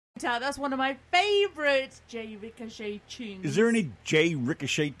worked out that's one of my favourite J Ricochet tunes. Is there any J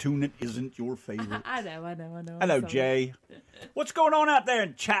Ricochet tune that isn't your favorite? I know. Hello, Jay. What's going on out there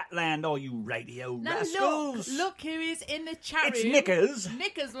in Chatland, all you radio now rascals? look who is in the chat room. It's Knickers.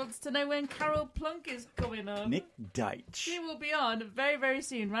 Knickers wants to know when Carol Plunk is coming on. Nick Deitch. She will be on very, very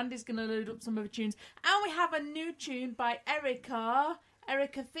soon. Randy's going to load up some of her tunes. And we have a new tune by Erica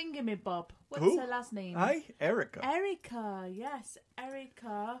Thingamabob. What's her last name? Hi, Erica. Erica, yes.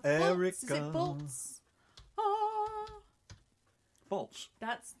 Erica. Erica. Fultz. Is it Fultz? Oh. Fultz.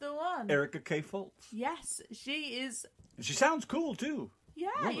 That's the one. Erica K. Fultz. Yes, she is. She sounds cool, too. Yeah,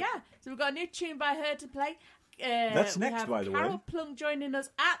 Really? yeah. So we've got a new tune by her to play. That's next, by the way. Carol Plunk joining us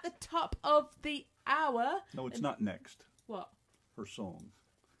at the top of the hour. No, it's not next. What? Her song.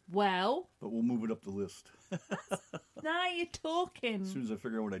 Well. But we'll move it up the list. Now you're talking. As soon as I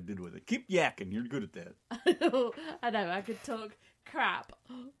figure out what I did with it. Keep yakking. You're good at that. I know. I could talk crap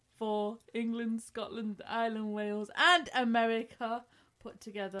for England, Scotland, Ireland, Wales, and America put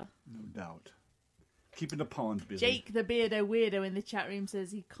together. No doubt. Keeping the pawns busy. Jake, the beardo weirdo in the chat room,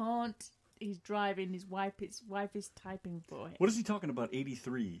 says he can't. He's driving. His wife is typing for him. What is he talking about?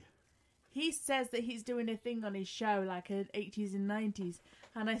 83. He says that he's doing a thing on his show like in 80s and 90s.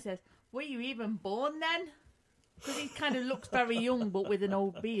 And I said, were you even born then? Because he kind of looks very young, but with an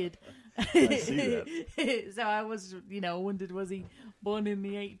old beard. I see that. So I was, wondered, was he born in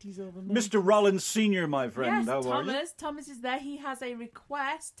the 80s or the 90s? Mr. Rollins Sr., my friend. Yes, How are you? Thomas is there. He has a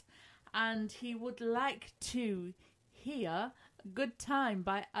request, and he would like to hear Good Time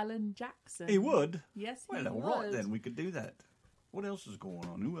by Alan Jackson. He would? Yes, he well, would. Well, right, then we could do that. What else is going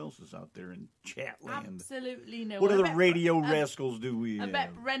on? Who else is out there in Chatland? Absolutely no. What other radio rascals do we I have?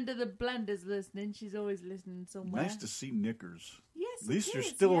 bet Brenda the Blender's listening. She's always listening somewhere. Nice to see Knickers. Yes, At least you're is,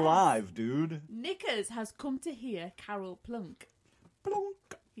 still yes. alive, dude. Knickers has come to hear Carol Plunk. Plunk.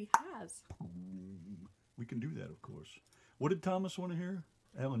 He has. We can do that, of course. What did Thomas want to hear?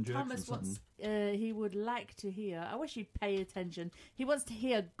 Alan Jackson. Thomas wants. He would like to hear. I wish he'd pay attention. He wants to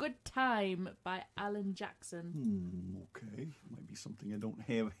hear "Good Time" by Alan Jackson. Okay, might be something I don't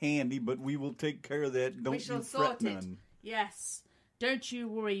have handy, but we will take care of that. Don't We shall you sort fret it. none. Yes. Don't you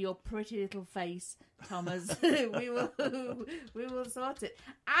worry your pretty little face, Thomas. we will sort it.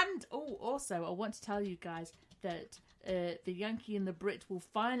 And also, I want to tell you guys that the Yanki and the Brit will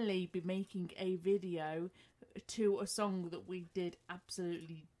finally be making a video to a song that we did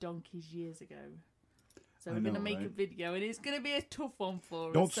absolutely donkeys years ago. So we're going to make a video, and it's going to be a tough one for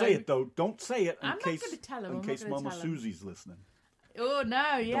us. Don't say it, though. Don't say it I'm not going to tell him. in case Mama Susie's listening. Oh,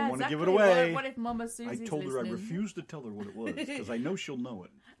 no, yeah, Don't want to exactly. give it away. What if Mama Susie's I told her listening? I refused to tell her what it was, because I know she'll know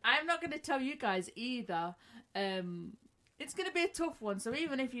it. I'm not going to tell you guys either. It's going to be a tough one, so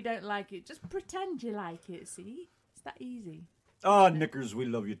even if you don't like it, just pretend you like it, see? It's that easy. Ah, Knickers, we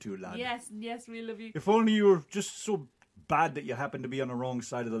love you too, lad. Yes, we love you. If only you were just so bad that you happened to be on the wrong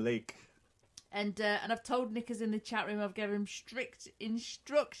side of the lake. And I've told Knickers in the chat room, I've given him strict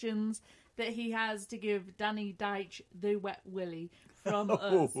instructions that he has to give Danny Deitch the wet willy from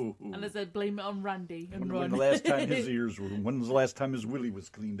us. And I said, blame it on Randy and run. When the last time his ears were, when was the last time his willy was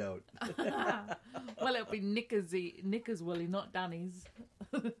cleaned out? Well, it'll be Knickers' willy, not Danny's.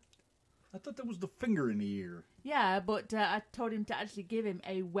 I thought that was the finger in the ear. Yeah, but I told him to actually give him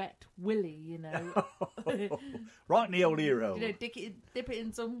a wet willy, Right in the old ear hole. Dip it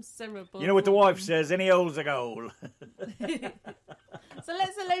in some syrup. You know what the wife says, any hole's a goal. So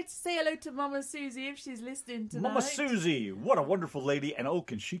let's say hello to Mama Susie if she's listening tonight. Mama Susie, what a wonderful lady, and oh,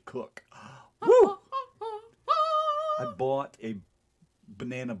 can she cook. Woo! I bought a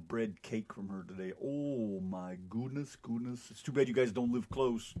banana bread cake from her today. Oh my goodness. It's too bad you guys don't live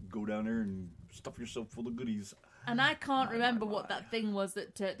close. Go down there and stuff yourself full of goodies. And I can't remember what that thing was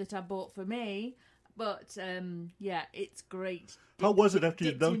that I bought for me, but yeah, it's great. How was it after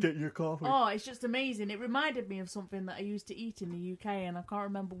you dunked it in your coffee? Oh, it's just amazing. It reminded me of something that I used to eat in the UK, and I can't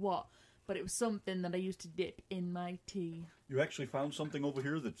remember what, but it was something that I used to dip in my tea. You actually found something over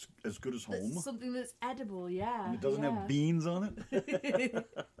here that's as good as home? Something that's edible, yeah. And it doesn't have beans on it?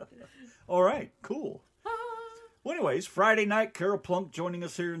 All right, cool. Well, anyways, Friday night, Carol Plunk joining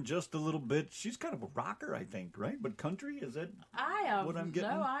us here in just a little bit. She's kind of a rocker, I think, right? But country, is that I have what I'm getting?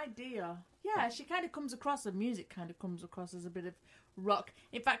 no idea. Yeah, she kind of comes across, her music kind of comes across as a bit of rock.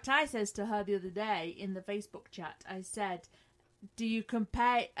 In fact, I says to her the other day in the Facebook chat, I said,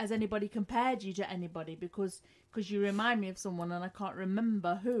 has anybody compared you to anybody? Because you remind me of someone and I can't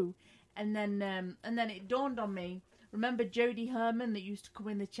remember who. And then it dawned on me. Remember Jodie Herman that used to come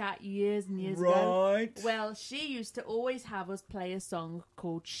in the chat years and years ago? Right. Well, she used to always have us play a song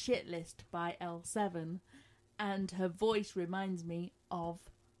called Shitlist by L7. And her voice reminds me of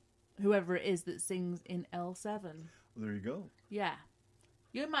whoever it is that sings in L7. Well, there you go. Yeah.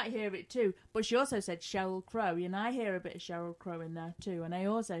 You might hear it too, but she also said Sheryl Crow, and I hear a bit of Sheryl Crow in there too, and I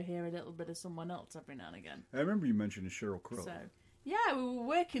also hear a little bit of someone else every now and again. I remember you mentioning Sheryl Crow. So, yeah, we were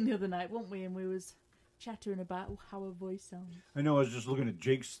working the other night, weren't we? And we was chattering about how her voice sounds. I know, I was just looking at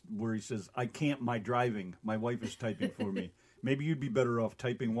Jake's where he says, I can't my driving. My wife is typing for me. Maybe you'd be better off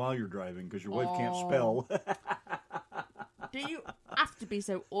typing while you're driving, because your wife can't spell. Do you have to be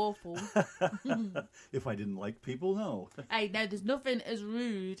so awful? If I didn't like people, no. Hey, no, there's nothing as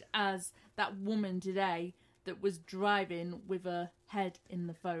rude as that woman today that was driving with her head in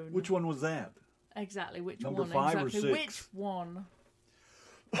the phone. Which one was that? Exactly, which Number one? 5 exactly. or 6? Which one?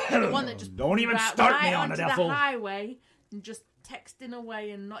 The one that just Don't even out start right me on onto it, the Ethel. highway and just texting away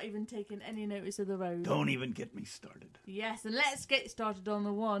and not even taking any notice of the road. Don't even get me started. Yes, and let's get started on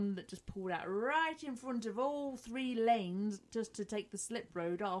the one that just pulled out right in front of all 3 lanes just to take the slip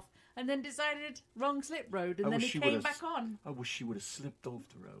road off, and then decided wrong slip road, and then he came back on. I wish she would have slipped off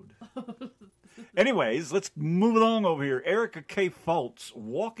the road. Anyways, let's move along over here. Erica K. Fultz,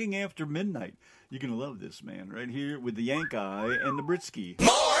 Walking After Midnight. You're going to love this, man, right here with the Yanki and the Britsky.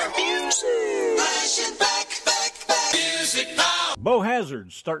 More music. Flashing back, music now. Bo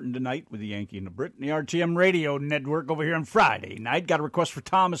Hazard starting tonight with the Yanki and the Brit and the RTM Radio Network over here on Friday night. Got a request for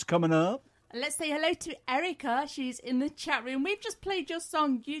Thomas coming up. Let's say hello to Erica. She's in the chat room. We've just played your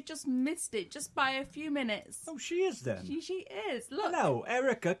song. You just missed it just by a few minutes. Oh, she is then. She is. Look. Hello,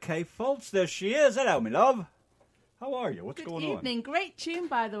 Erica K. Fultz. There she is. Hello, me love. How are you? What's Good going evening. on? Great tune,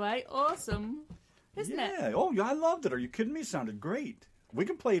 by the way. Awesome. Isn't it? Yeah. Oh, yeah, I loved it. Are you kidding me? It sounded great. We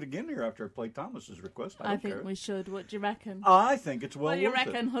can play it again here after I play Thomas's request. I think care. we should. What do you reckon? I think it's well what do you worth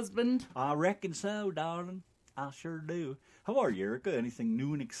reckon, it. husband? I reckon so, darling. I sure do. How are you, Erica? Anything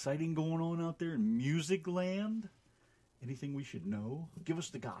new and exciting going on out there in music land? Anything we should know? Give us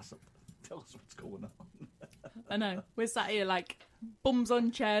the gossip. Tell us what's going on. I know. We're sat here like bums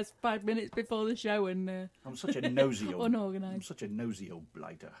on chairs 5 minutes before the show and I'm such a nosy old... unorganised. I'm such a nosy old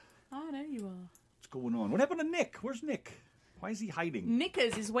blighter. I know you are. What's going on? What happened to Nick? Where's Nick? Why is he hiding?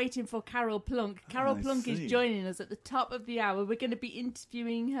 Nickers is waiting for Carol Plunk. Carol I Plunk see. is joining us at the top of the hour. We're going to be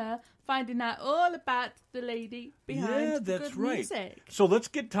interviewing her, finding out all about the lady behind the good music. So let's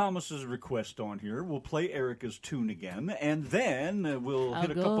get Thomas's request on here. We'll play Erica's tune again, and then we'll hit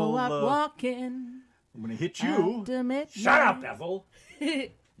a couple... I'll go out walking. I'm going to hit you. After midnight. Shut up, Ethel.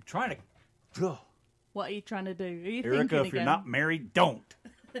 I'm trying to... Ugh. What are you trying to do? Are you Erica, thinking if again? you're not married, don't.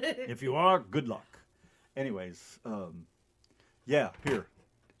 If you are, good luck. Anyways, yeah, here.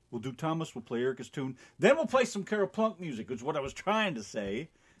 We'll do Thomas, we'll play Erica's tune. Then we'll play some Carol Plunk music, which is what I was trying to say.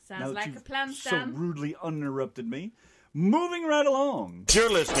 Sounds Now that like you've a plan, so Stan. rudely uninterrupted me. Moving right along.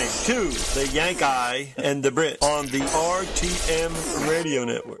 You're listening to the Yanki and the Brit on the RTM Radio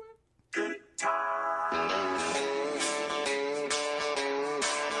Network.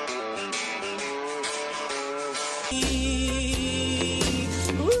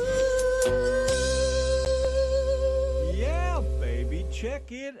 Yeah, baby,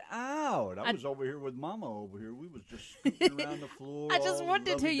 check it out. I was over here with Mama over here. We was just scooting around the floor. I just all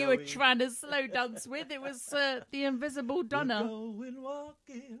wondered who you were lovey-dovey. trying to slow dance with. It was the Invisible Donna. We're going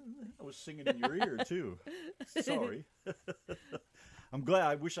walking. I was singing in your ear, too. Sorry. I'm glad.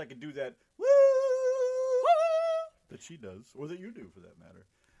 I wish I could do that. Woo! That she does, or that you do, for that matter.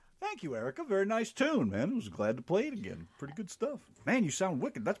 Thank you, Erica. Very nice tune, man. I was glad to play it again. Pretty good stuff. Man, you sound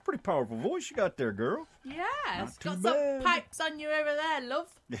wicked. That's a pretty powerful voice you got there, girl. Yes, too got bad. some pipes on you over there,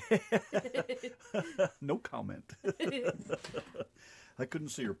 love. No comment. I couldn't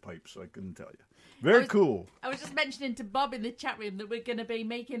see her pipe, so I couldn't tell you. Very cool. I was just mentioning to Bob in the chat room that we're going to be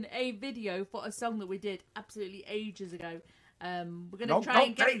making a video for a song that we did absolutely ages ago. We're going to try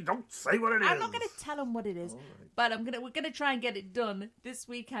and get it. Don't say what it is. I'm not going to tell them what it is, but we're going to try and get it done this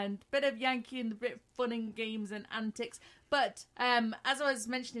weekend. Bit of Yankee and the Brit fun and games and antics. But as I was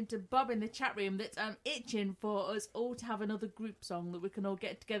mentioning to Bob in the chat room, that I'm itching for us all to have another group song that we can all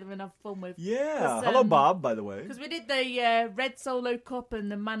get together and have fun with. Yeah. Hello, Bob, by the way. Because we did the Red Solo Cup and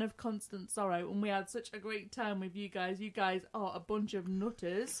the Man of Constant Sorrow, and we had such a great time with you guys. You guys are a bunch of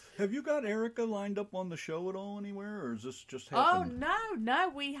nutters. Have you got Erica lined up on the show at all anywhere, or is this just Oh, happening?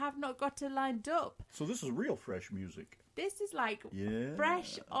 no, we have not got it lined up. So this is real fresh music. This is like Yeah.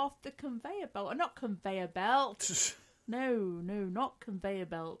 fresh off the conveyor belt. Not conveyor belt. No, not conveyor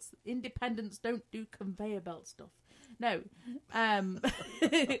belts. Independents don't do conveyor belt stuff. No.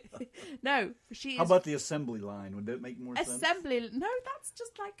 No, she is... How about the assembly line? Would that make more sense? Assembly... No, that's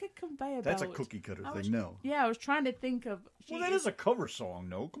just like a conveyor That's a belt. cookie cutter I thing, was- no. Yeah, I was trying to think of... Well, that is a cover song,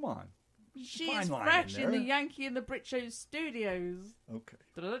 no? Come on. She fine is line fresh in in the there. Yankee and the Brit Show studios. Okay.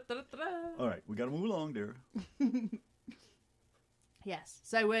 Da-da-da-da-da. got to move along there. Yes.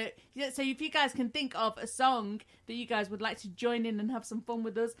 So so if you guys can think of a song that you guys would like to join in and have some fun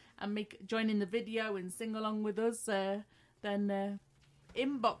with us and join in the video and sing along with us, then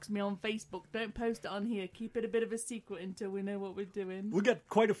inbox me on Facebook. Don't post it on here. Keep it a bit of a secret until we know what we're doing. We got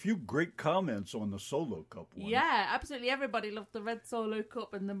quite a few great comments on the Solo Cup one. Yeah, absolutely. Everybody loved the Red Solo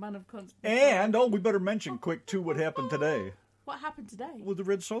Cup and the Man of Constant. And, we better mention quick, too, what happened today. What happened today? With the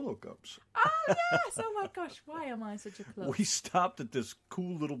Red Solo Cups. Oh, yes. Oh, my gosh. Why am I such a klutz? We stopped at this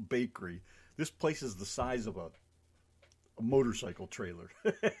cool little bakery. This place is the size of a motorcycle trailer.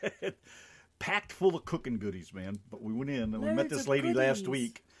 Packed full of cooking goodies, man. But we went in and we met this lady last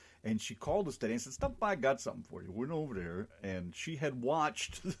week. And she called us today and said, "Stop by, I got something for you." We went over there, and she had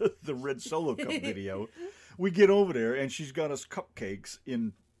watched the Red Solo Cup video. We get over there, and she's got us cupcakes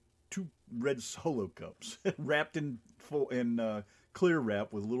in 2 Red Solo Cups, wrapped in clear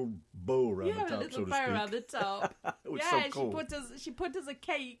wrap with a little bow around the top, so to speak. Yeah, a little bow around the top. It was so cool. She put us a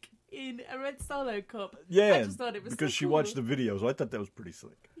cake in a Red Solo Cup. Yeah, I just thought it was because so she cool. watched the video, so I thought that was pretty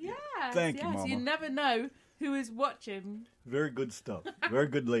slick. Yes, Thank you, Mama. You never know who is watching. Very good stuff. Very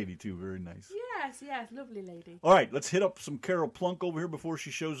good lady, too. Very nice. Yes, lovely lady. All right, let's hit up some Carol Plunk over here before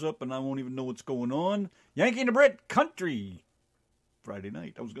she shows up, and I won't even know what's going on. Yanki and the Brit Country. Friday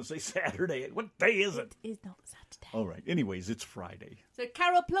night. I was going to say Saturday. What day is it? It is not Saturday. All right. Anyways, it's Friday. So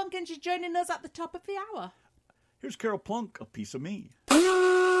Carol Plunk, and she's joining us at the top of the hour. Here's Carol Plunk, A Piece of Me.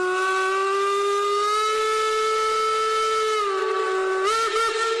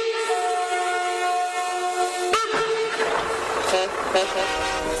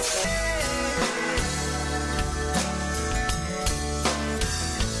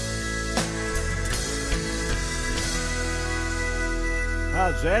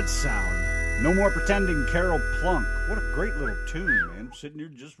 How's that sound? No More Pretending, Carol Plunk. What a great little tune, man. I'm sitting here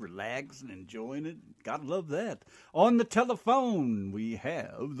just relaxing, enjoying it. Gotta love that. On the telephone, we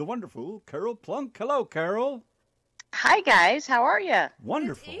have the wonderful Carol Plunk. Hello, Carol. Hi, guys. How are you?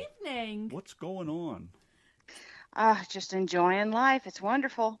 Wonderful. Good evening. What's going on? Just enjoying life. It's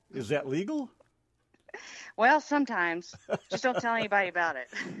wonderful. Is that legal? Well, sometimes. Just don't tell anybody about it.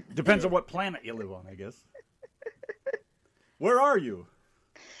 Depends on what planet you live on, I guess. Where are you?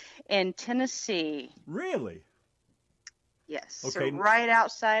 In Tennessee. Really? Yes. Okay. So right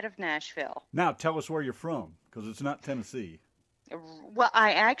outside of Nashville. Now, tell us where you're from, because it's not Tennessee. Well,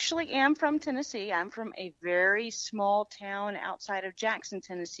 I actually am from Tennessee. I'm from a very small town outside of Jackson,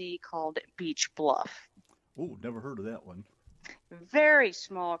 Tennessee called Beach Bluff. Oh, never heard of that one. Very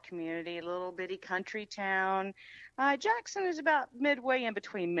small community, a little bitty country town. Jackson is about midway in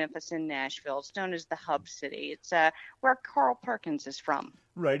between Memphis and Nashville. It's known as the hub city. It's where Carl Perkins is from.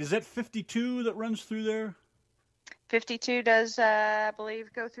 Right. Is that 52 that runs through there? 52 does, I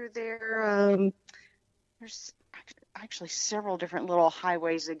believe, go through there. There's actually several different little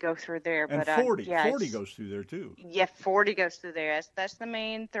highways that go through there. And but 40. Yeah, 40 goes through there, too. Yeah, 40 goes through there. That's the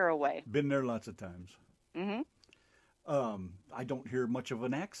main thoroughway. Been there lots of times. Mm-hmm. I don't hear much of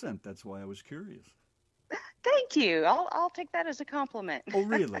an accent. That's why I was curious. Thank you. I'll take that as a compliment. Oh,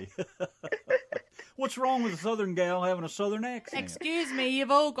 really? What's wrong with a Southern gal having a Southern accent? Excuse me,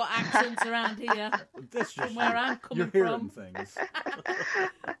 you've all got accents around here. That's just from where I'm coming you're hearing from. things.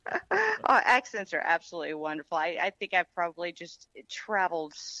 Oh, accents are absolutely wonderful. I think I've probably just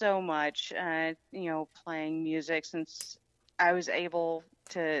traveled so much, playing music since I was able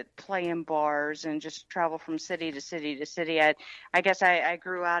to play in bars and just travel from city to city to city. I guess I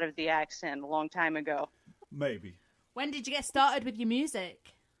grew out of the accent a long time ago. Maybe. When did you get started with your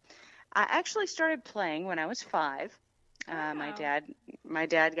music? I actually started playing when I was 5. Wow. My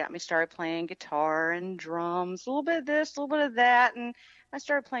dad got me started playing guitar and drums, a little bit of this, a little bit of that, and I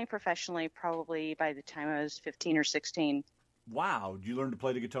started playing professionally probably by the time I was 15 or 16. Wow. Did you learn to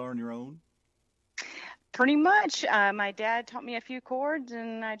play the guitar on your own? Pretty much. My dad taught me a few chords,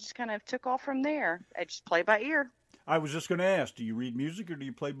 and I just kind of took off from there. I just play by ear. I was just going to ask, do you read music or do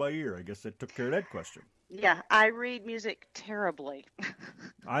you play by ear? I guess that took care of that question. Yeah, I read music terribly.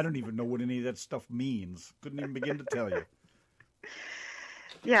 I don't even know what any of that stuff means. Couldn't even begin to tell you.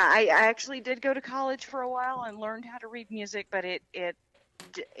 Yeah, I actually did go to college for a while and learned how to read music, but it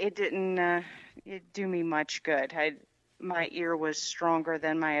didn't do me much good. My ear was stronger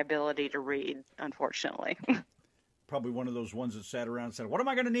than my ability to read, unfortunately. Probably one of those ones that sat around and said, "What am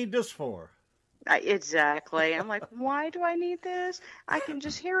I going to need this for?" Exactly. I'm like, why do I need this? I can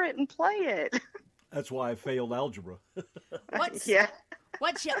just hear it and play it. That's why I failed algebra. What's your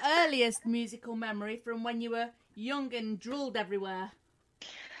earliest musical memory from when you were young and drooled everywhere?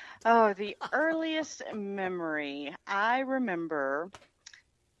 Oh, the earliest memory. I remember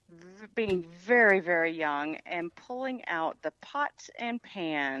being very, very young and pulling out the pots and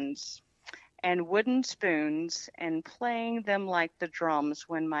pans and wooden spoons and playing them like the drums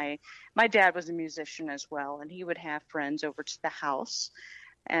when my dad was a musician as well, and he would have friends over to the house,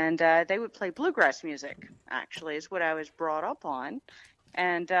 and they would play bluegrass music, actually, is what I was brought up on.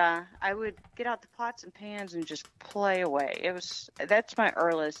 And I would get out the pots and pans and just play away. That's my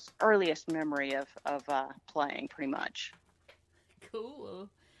earliest memory of playing, pretty much. Cool.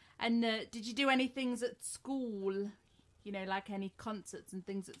 And did you do any things at school? You know, like any concerts and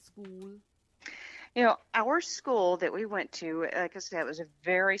things at school? You know, our school that we went to, like I said, it was a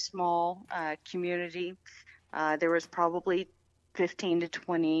very small community. There was probably 15 to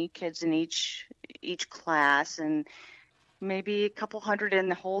 20 kids in each class, and maybe a couple hundred in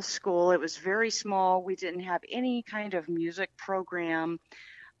the whole school. It was very small. We didn't have any kind of music program.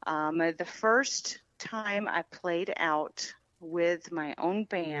 The first time I played out with my own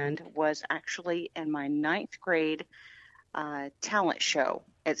band was actually in my ninth grade talent show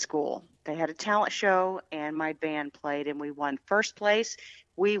at school. They had a talent show, and my band played, and we won first place.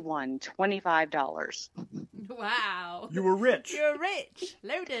 We won $25. Wow. You were rich. You're rich.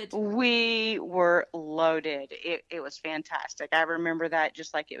 Loaded. We were loaded. It was fantastic. I remember that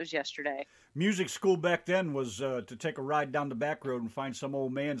just like it was yesterday. Music school back then was to take a ride down the back road and find some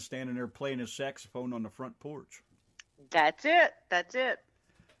old man standing there playing his saxophone on the front porch. That's it. That's it.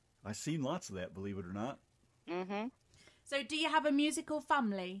 I've seen lots of that, believe it or not. Mm-hmm. So do you have a musical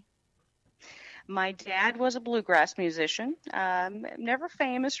family? My dad was a bluegrass musician, never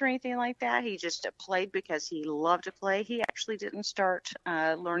famous or anything like that. He just played because he loved to play. He actually didn't start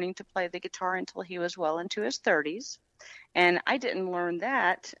learning to play the guitar until he was well into his 30s. And I didn't learn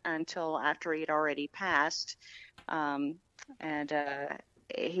that until after he'd already passed. And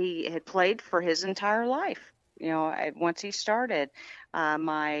he had played for his entire life. You know, once he started,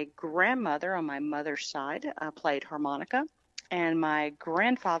 my grandmother on my mother's side played harmonica. And my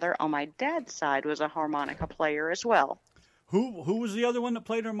grandfather on my dad's side was a harmonica player as well. Who was the other one that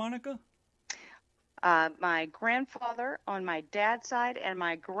played harmonica? My grandfather on my dad's side and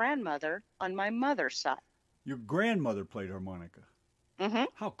my grandmother on my mother's side. Your grandmother played harmonica. Mm-hmm.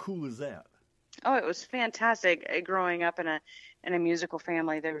 How cool is that? Oh, it was fantastic growing up in a musical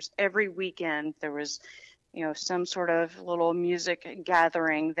family. There was every weekend there was, you know, some sort of little music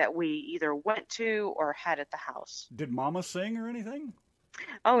gathering that we either went to or had at the house. Did Mama sing or anything?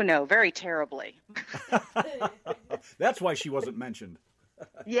 Oh, no, very terribly. That's why she wasn't mentioned.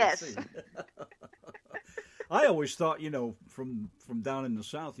 Yes. I always thought, you know, from down in the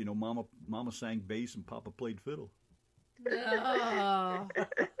South, you know, Mama sang bass and Papa played fiddle. Oh.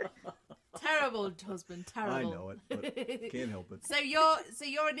 Terrible husband, terrible. I know it, but can't help it. So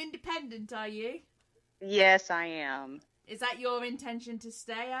you're an independent, are you? Yes, I am. Is that your intention to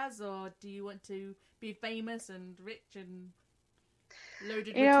stay as, or do you want to be famous and rich and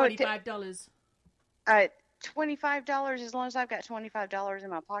loaded with $25? $25, as long as I've got $25 in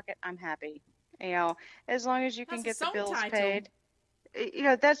my pocket, I'm happy. You know, as long as you can That's get a the bills song title. paid. You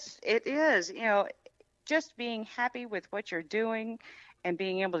know, it is. You know, just being happy with what you're doing and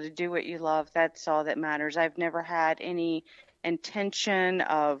being able to do what you love, that's all that matters. I've never had any intention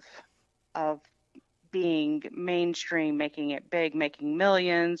of being mainstream, making it big, making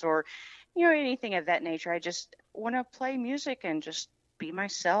millions, or, you know, anything of that nature. I just want to play music and just be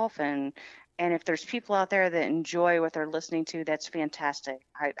myself. And if there's people out there that enjoy what they're listening to, that's fantastic.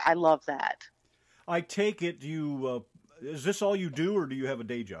 I love that. I take it is this all you do, or do you have a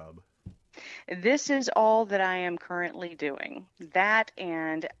day job? This is all that I am currently doing. That,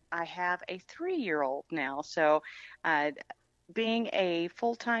 and I have a 3-year-old now. So, being a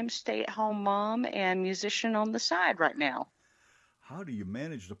full-time stay-at-home mom and musician on the side right now. How do you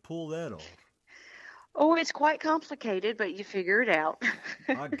manage to pull that off? Oh, it's quite complicated, but you figure it out.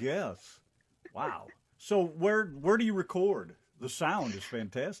 I guess. Wow. So where do you record? The sound is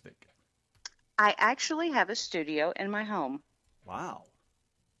fantastic. I actually have a studio in my home. Wow.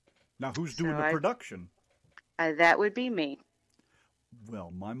 Now who's doing the production? That would be me.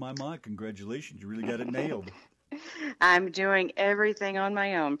 Well, my, congratulations. You really got it nailed. I'm doing everything on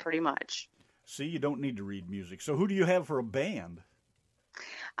my own, pretty much. See, you don't need to read music. So who do you have for a band?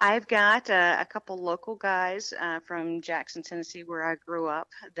 I've got a couple local guys from Jackson, Tennessee, where I grew up,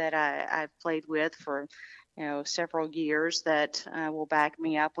 that I've played with for, you know, several years, that will back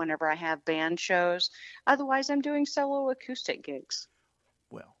me up whenever I have band shows. Otherwise, I'm doing solo acoustic gigs.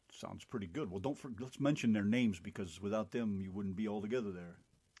 Well, sounds pretty good. Well, let's mention their names, because without them, you wouldn't be all together there.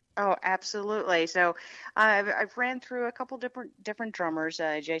 Oh, absolutely. So I've ran through a couple different drummers.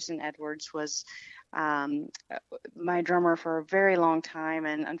 Jason Edwards was um, uh, my drummer for a very long time,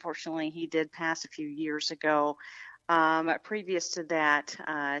 and unfortunately, he did pass a few years ago. Previous to that,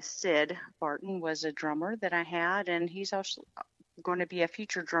 Sid Barton was a drummer that I had, and he's also going to be a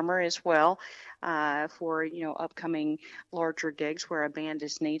future drummer as well for upcoming larger gigs where a band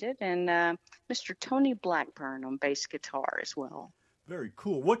is needed, and Mr. Tony Blackburn on bass guitar as well. Very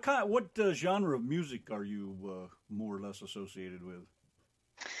cool. What genre of music are you more or less associated with?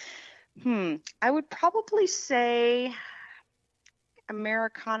 I would probably say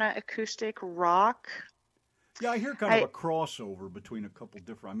Americana acoustic rock. Yeah, I hear kind of a crossover between a couple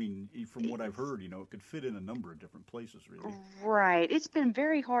different. I mean, from what I've heard, it could fit in a number of different places, really. Right. It's been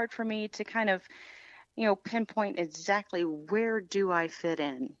very hard for me to kind of, pinpoint exactly where do I fit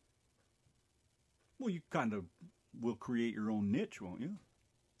in. Well, you kind of will create your own niche, won't you?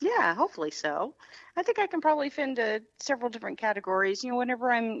 Yeah, hopefully so. I think I can probably fit into several different categories.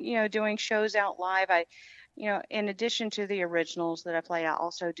 Whenever I'm, doing shows out live, in addition to the originals that I play, I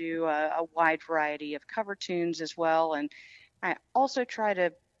also do a wide variety of cover tunes as well. And I also try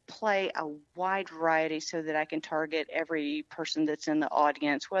to play a wide variety so that I can target every person that's in the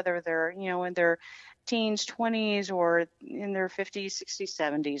audience, whether they're, in their teens, 20s, or in their 50s, 60s,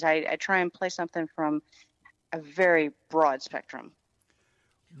 70s. I try and play something from a very broad spectrum.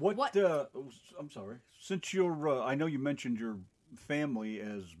 What? I'm sorry. Since you're, I know you mentioned your family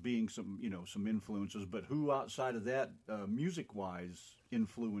as being some influences, but who outside of that, music-wise,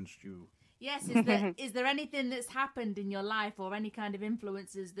 influenced you? Yes, is there anything that's happened in your life or any kind of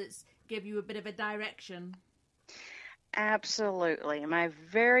influences that's give you a bit of a direction? Absolutely. My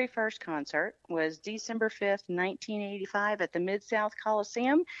very first concert was December 5th, 1985 at the Mid-South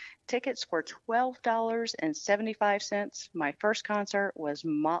Coliseum. Tickets were $12.75. My first concert was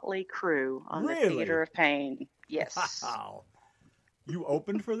Motley Crue on the Theater of Pain. Yes. Wow. You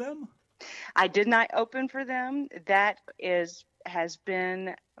opened for them? I did not open for them. That has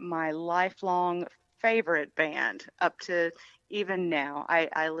been my lifelong favorite band up to even now.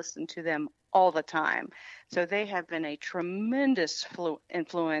 I listen to them all the time. So they have been a tremendous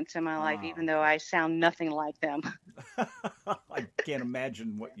influence in my life, even though I sound nothing like them. I can't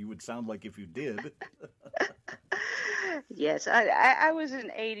imagine what you would sound like if you did. Yes, I was an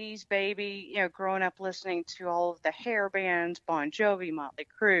 80s baby, growing up listening to all of the hair bands, Bon Jovi, Motley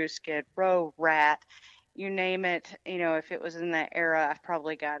Crue, Skid Row, Rat, you name it. If it was in that era, I've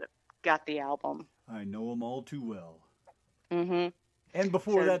probably got the album. I know them all too well. Mm-hmm. And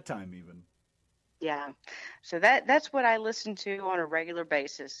before that time, even. Yeah. So that's what I listen to on a regular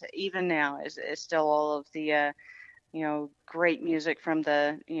basis. Even now is still all of the, great music from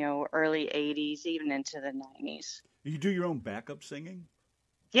the, early 80s, even into the 90s. You do your own backup singing?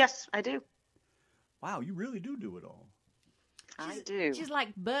 Yes, I do. Wow, you really do it all. I do. She's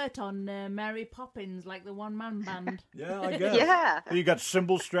like Bert on Mary Poppins, like the one-man band. Yeah, I guess. Yeah. You got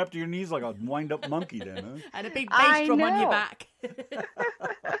cymbals strapped to your knees like a wind-up monkey then, huh? And a big bass drum on your back.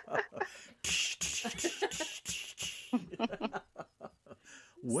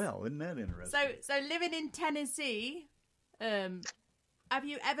 Well, isn't that interesting? So living in Tennessee, have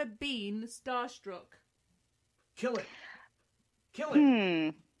you ever been starstruck? Kill it.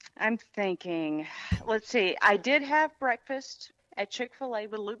 I'm thinking. Let's see. I did have breakfast at Chick-fil-A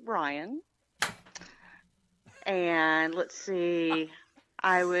with Luke Bryan. And let's see.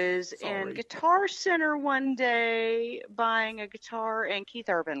 I was in Guitar Center one day buying a guitar, and Keith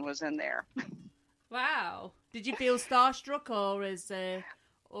Urban was in there. Wow. Did you feel starstruck, or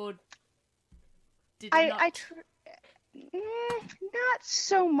did you not? Not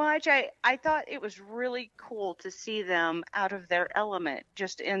so much. I thought it was really cool to see them out of their element,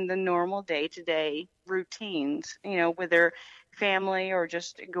 just in the normal day-to-day routines, with their family or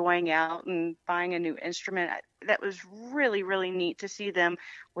just going out and buying a new instrument. That was really, really neat to see them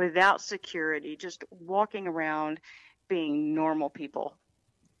without security, just walking around being normal people.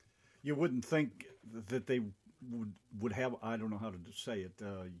 You wouldn't think that they would have, I don't know how to say it,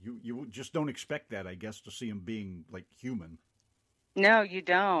 you just don't expect that, I guess, to see them being like human. No, you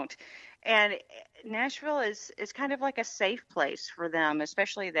don't. And Nashville is kind of like a safe place for them,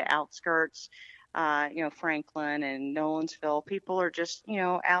 especially the outskirts, Franklin and Nolensville. People are just,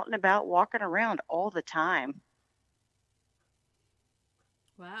 out and about walking around all the time.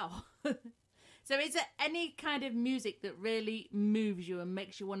 Wow. So is there any kind of music that really moves you and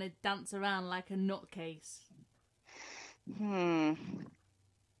makes you want to dance around like a nutcase?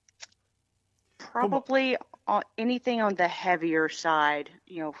 Probably anything on the heavier side,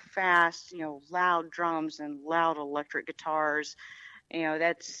 fast, loud drums and loud electric guitars,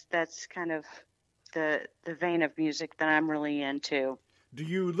 That's kind of the vein of music that I'm really into. Do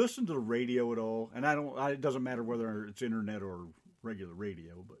you listen to the radio at all? And it doesn't matter whether it's internet or regular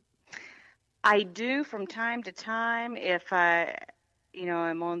radio, but I do from time to time if I'm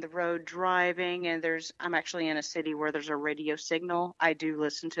on the road driving and I'm actually in a city where there's a radio signal. I do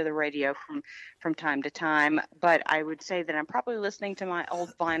listen to the radio from time to time, but I would say that I'm probably listening to my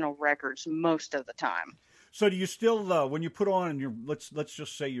old vinyl records most of the time. So do you still, when you put on your, let's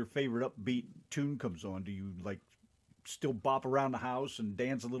just say your favorite upbeat tune comes on, do you like still bop around the house and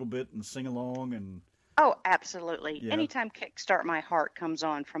dance a little bit and sing along and? Oh, absolutely. Yeah. Anytime Kickstart My Heart comes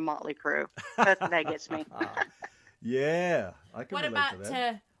on from Motley Crue, that gets me. Yeah, I can relate to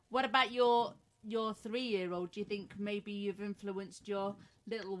that. What about your 3-year-old? Do you think maybe you've influenced your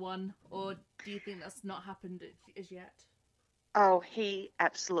little one, or do you think that's not happened as yet? Oh, he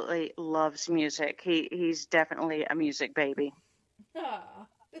absolutely loves music. He's definitely a music baby. Ah,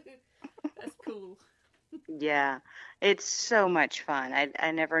 that's cool. Yeah, it's so much fun.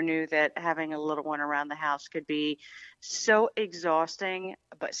 I never knew that having a little one around the house could be so exhausting,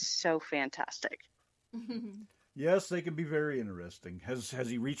 but so fantastic. Yes, they can be very interesting. Has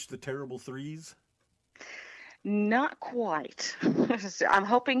he reached the terrible 3s? Not quite. I'm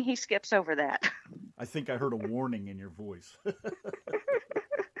hoping he skips over that. I think I heard a warning in your voice.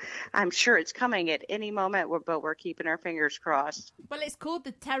 I'm sure it's coming at any moment, but we're keeping our fingers crossed. Well, it's called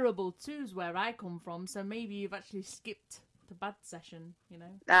the terrible 2s where I come from, so maybe you've actually skipped the bad session,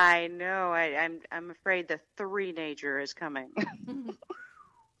 I know. I'm afraid the 3-nager is coming.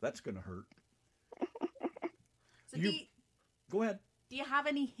 That's going to hurt. So go ahead. Do you have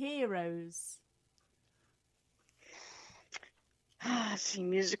any heroes? Let's see,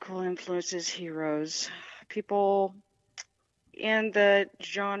 musical influences, heroes. People in the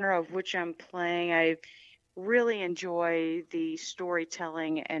genre of which I'm playing, I really enjoy the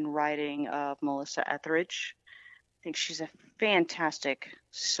storytelling and writing of Melissa Etheridge. I think she's a fantastic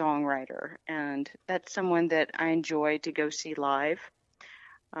songwriter, and that's someone that I enjoy to go see live.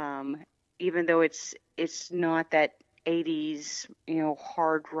 Even though it's not that 80s,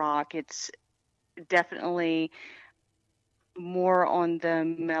 hard rock, it's definitely more on the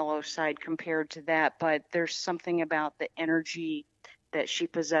mellow side compared to that, but there's something about the energy that she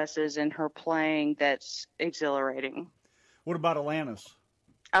possesses in her playing that's exhilarating. What about Alanis?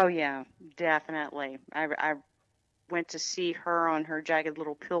 Oh yeah, definitely. I went to see her on her Jagged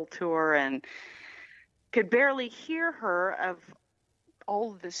Little Pill tour and could barely hear her of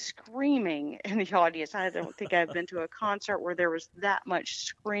all the screaming in the audience. I don't think I've been to a concert where there was that much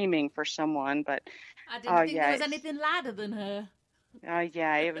screaming for someone, but I didn't think there was anything louder than her.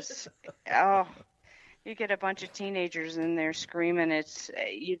 Yeah, it was. You get a bunch of teenagers in there screaming.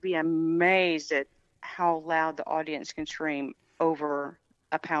 You'd be amazed at how loud the audience can scream over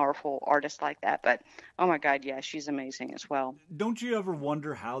a powerful artist like that. But oh my God, yeah, she's amazing as well. Don't you ever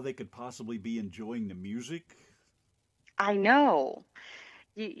wonder how they could possibly be enjoying the music? I know.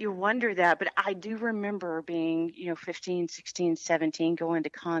 You wonder that, but I do remember being, 15, 16, 17, going to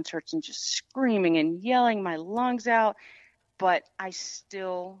concerts and just screaming and yelling my lungs out. But I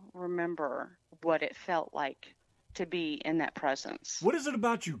still remember what it felt like to be in that presence. What is it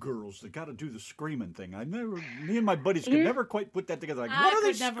about you girls that got to do the screaming thing? Me and my buddies could never quite put that together. Like, what are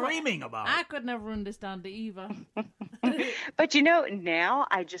they screaming about? I could never understand it either. But now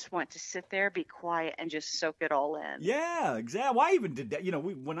I just want to sit there, be quiet, and just soak it all in. Yeah, exactly. Well, I even did that.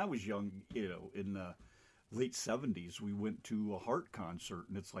 When I was young, in the late 70s, we went to a Heart concert,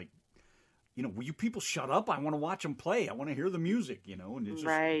 and it's like, will you people shut up? I want to watch them play. I want to hear the music, and it's just,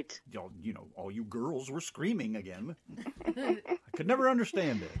 right. All you girls were screaming again. I could never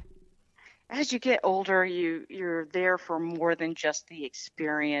understand it. As you get older, you're there for more than just the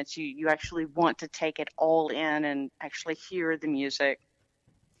experience. You actually want to take it all in and actually hear the music.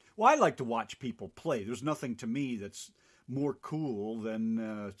 Well, I like to watch people play. There's nothing to me that's more cool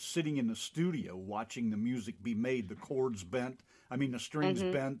than sitting in the studio watching the music be made, the chords bent. The strings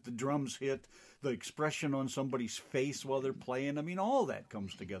bent, the drums hit, the expression on somebody's face while they're playing. All that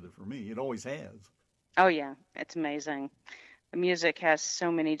comes together for me. It always has. Oh, yeah. It's amazing. The music has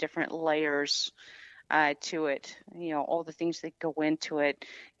so many different layers to it. All the things that go into it.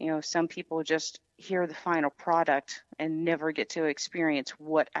 Some people just hear the final product and never get to experience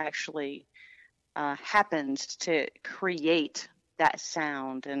what actually happens to create that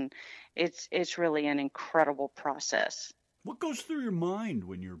sound. And it's really an incredible process. What goes through your mind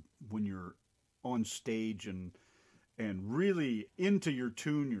when you're on stage and really into your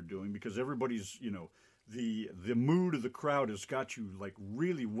tune you're doing? Because everybody's, the mood of the crowd has got you like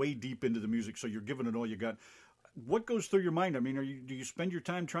really way deep into the music, so you're giving it all you got. what goes through your mind? I mean, do you spend your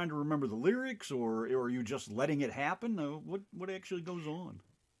time trying to remember the lyrics, or are you just letting it happen? What actually goes on?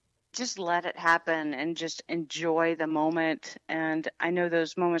 Just let it happen and just enjoy the moment. And I know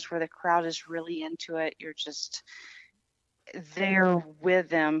those moments where the crowd is really into it. You're just there with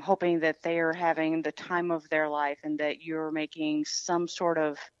them, hoping that they are having the time of their life and that you're making some sort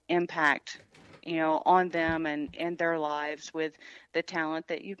of impact, on them and their lives with the talent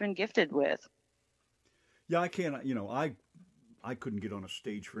that you've been gifted with. Yeah, I can't. I couldn't get on a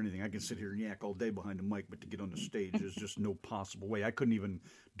stage for anything. I can sit here and yak all day behind a mic, but to get on the stage, there's just no possible way. I couldn't even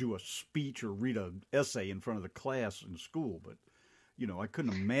do a speech or read an essay in front of the class in school. But, I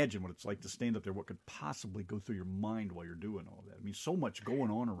couldn't imagine what it's like to stand up there. What could possibly go through your mind while you're doing all that? I mean, so much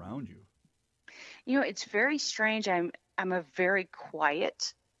going on around you. It's very strange. I'm a very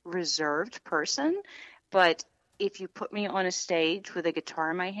quiet, reserved person, but if you put me on a stage with a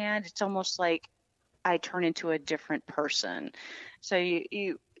guitar in my hand, it's almost like I turn into a different person. So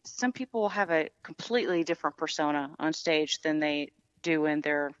some people have a completely different persona on stage than they do in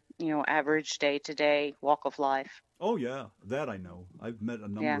their, average day-to-day walk of life. Oh, yeah, that I know. I've met a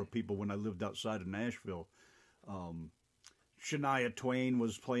number of people when I lived outside of Nashville. Shania Twain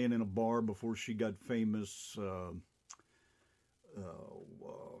was playing in a bar before she got famous.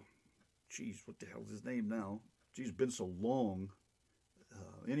 Geez, what the hell's his name now? Geez, it's been so long.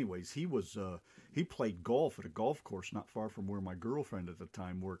 Anyways, he played golf at a golf course not far from where my girlfriend at the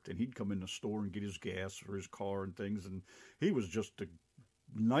time worked, and he'd come in the store and get his gas for his car and things, and he was just the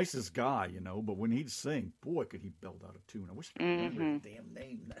nicest guy, but when he'd sing, boy, could he belt out a tune. I wish I could remember his damn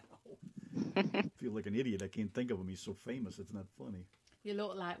name now. I feel like an idiot. I can't think of him. He's so famous, it's not funny. You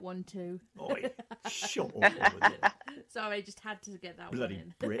look like one too. Oh, yeah. Shut up over there. Sorry, I just had to get that Bloody one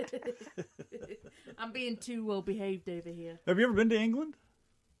in. Brit. I'm being too well behaved over here. Have you ever been to England?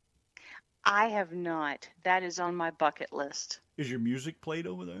 I have not. That is on my bucket list. Is your music played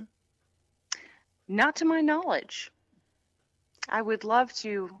over there? Not to my knowledge. I would love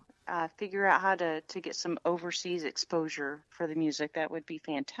to figure out how to get some overseas exposure for the music. That would be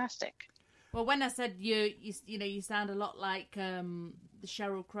fantastic. Well, when I said you sound a lot like the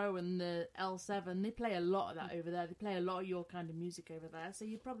Sheryl Crow and the L7, they play a lot of that over there. They play a lot of your kind of music over there, so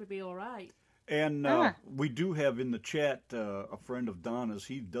you'd probably be all right. And we do have in the chat a friend of Donna's.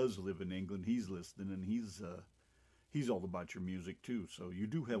 He does live in England. He's listening, and he's all about your music too. So you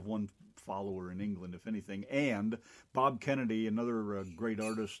do have one follower in England, if anything. And Bob Kennedy, another great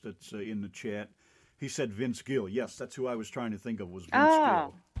artist that's in the chat, he said Vince Gill. Yes, that's who I was trying to think of, was Vince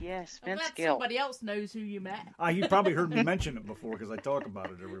Gill. Yes, I'm Vince glad Gill. somebody else knows who you met. He probably heard me mention it before because I talk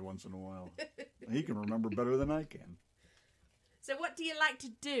about it every once in a while. He can remember better than I can. So what do you like to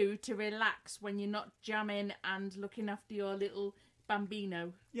do to relax when you're not jamming and looking after your little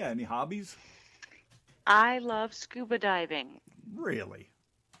bambino? Yeah, any hobbies? I love scuba diving. Really?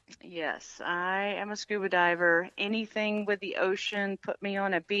 Yes, I am a scuba diver. Anything with the ocean, put me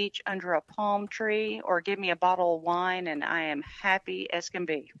on a beach under a palm tree or give me a bottle of wine and I am happy as can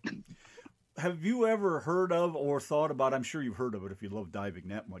be. Have you ever heard of or thought about, I'm sure you've heard of it if you love diving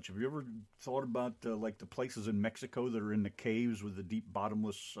that much, have you ever thought about like the places in Mexico that are in the caves with the deep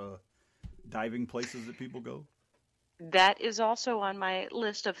bottomless diving places that people go? That is also on my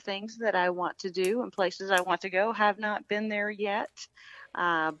list of things that I want to do and places I want to go. Have not been there yet,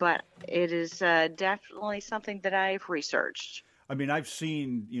 but it is definitely something that I've researched. I mean, I've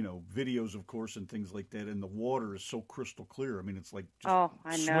seen, videos, of course, and things like that, and the water is so crystal clear. I mean, it's like just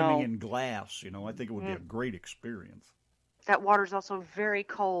swimming in glass, I think it would be a great experience. That water is also very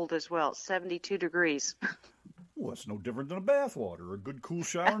cold as well, 72 degrees. Well, it's no different than a bath water, a good cool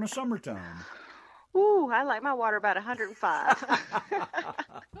shower in the summertime. Ooh, I like my water about 105.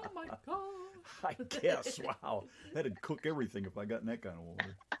 Oh, my God. I guess, wow. That'd cook everything if I got in that kind of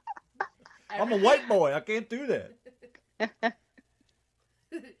water. I'm a white boy. I can't do that.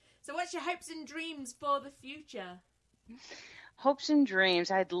 So what's your hopes and dreams for the future? Hopes and dreams.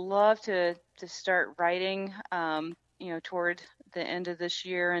 I'd love to start writing, toward the end of this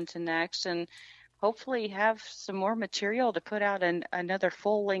year into next, and hopefully have some more material to put out another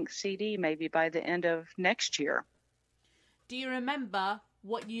full-length CD maybe by the end of next year. Do you remember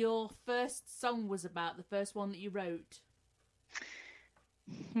what your first song was about, the first one that you wrote?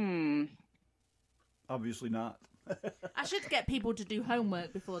 Obviously not. I should get people to do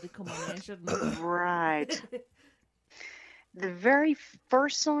homework before they come on here, shouldn't I? Right. The very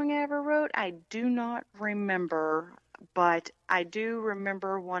first song I ever wrote, I do not remember, but I do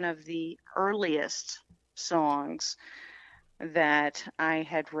remember one of the earliest songs that I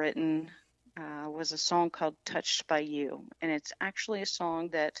had written was a song called Touched by You. And it's actually a song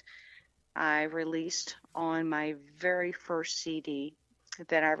that I released on my very first CD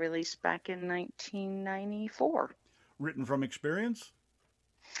that I released back in 1994. Written from experience?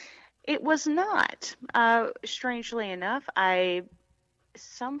 It was not. Strangely enough, I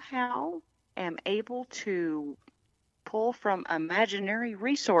somehow am able to pull from imaginary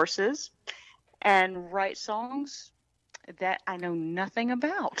resources and write songs that I know nothing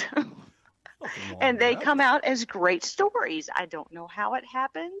about. And they come out as great stories. I don't know how it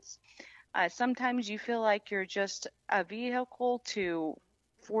happens. Sometimes you feel like you're just a vehicle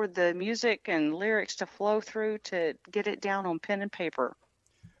for the music and lyrics to flow through to get it down on pen and paper.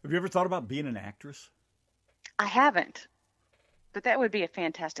 Have you ever thought about being an actress? I haven't, but that would be a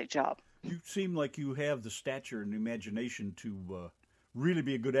fantastic job. You seem like you have the stature and imagination to really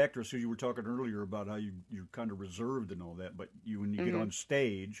be a good actress. You were talking earlier about how you're kind of reserved and all that, but when you get on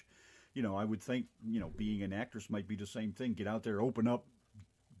stage, I would think, being an actress might be the same thing. Get out there, open up,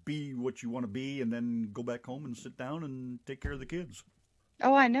 be what you want to be, and then go back home and sit down and take care of the kids.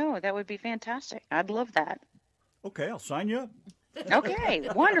 Oh, I know. That would be fantastic. I'd love that. Okay, I'll sign you up. Okay,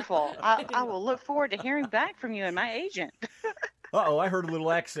 wonderful. I will look forward to hearing back from you and my agent. Uh-oh, I heard a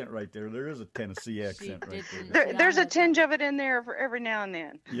little accent right there. There is a Tennessee accent right there. There's a tinge of it in there for every now and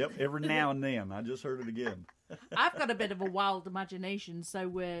then. Yep, every now and then. I just heard it again. I've got a bit of a wild imagination, so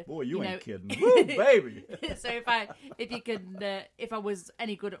we're... Boy, you ain't kidding. Woo, baby! So if I was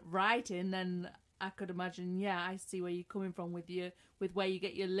any good at writing, then I could imagine, I see where you're coming from with where you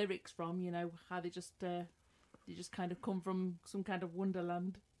get your lyrics from, how they just kind of come from some kind of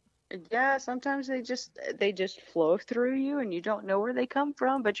wonderland. Yeah, sometimes they just flow through you and you don't know where they come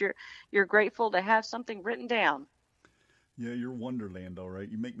from, but you're grateful to have something written down. Yeah, you're Wonderland, all right.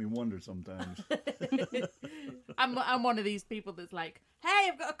 You make me wonder sometimes. I'm one of these people that's like, hey,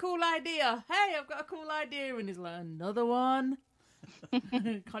 I've got a cool idea. Hey, I've got a cool idea. And he's like, another one?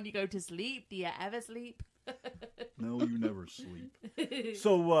 Can't you go to sleep? Do you ever sleep? No, you never sleep.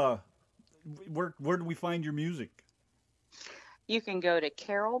 So, where do we find your music? You can go to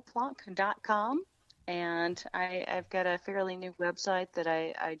carolplunk.com, and I've got a fairly new website that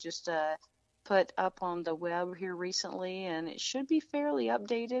I just put up on the web here recently, and it should be fairly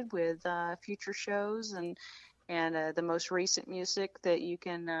updated with future shows and the most recent music that you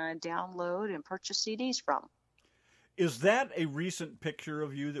can download and purchase CDs from. Is that a recent picture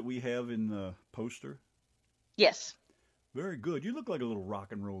of you that we have in the poster? Yes. Very good. You look like a little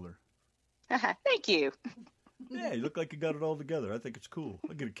rock and roller. Thank you. Yeah, you look like you got it all together. I think it's cool.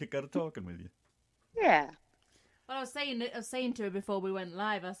 I get a kick out of talking with you. Yeah. Well, I was saying to her before we went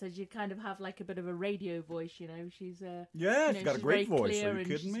live, I said you kind of have like a bit of a radio voice, She's she's got a great voice. Are you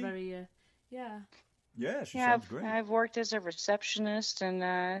kidding me? Very, Yeah, she sounds great. I've worked as a receptionist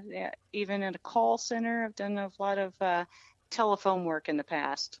and even at a call center. I've done a lot of telephone work in the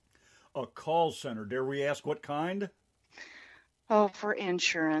past. A call center. Dare we ask what kind? Oh, for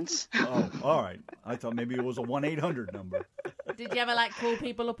insurance. Oh, all right. I thought maybe it was a 1-800 number. Did you ever call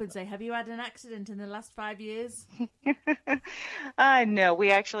people up and say, have you had an accident in the last 5 years? No,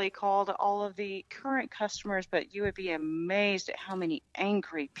 we actually called all of the current customers, but you would be amazed at how many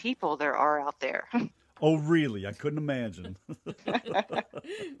angry people there are out there. Oh, really? I couldn't imagine.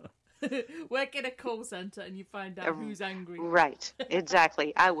 Work in a call center and you find out who's angry. Right,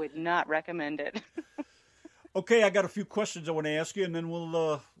 exactly. I would not recommend it. Okay, I got a few questions I want to ask you, and then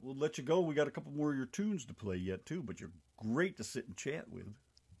we'll let you go. We got a couple more of your tunes to play yet, too, but you're great to sit and chat with.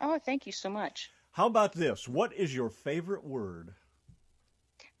 Oh, thank you so much. How about this? What is your favorite word?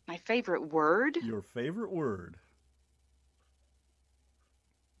 My favorite word? Your favorite word.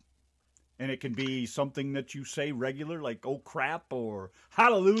 And it can be something that you say regular, like, oh, crap, or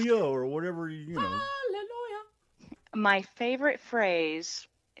hallelujah, or whatever, Hallelujah. My favorite phrase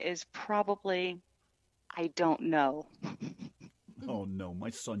is probably... I don't know. Oh, no. My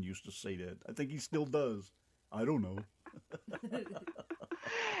son used to say that. I think he still does. I don't know.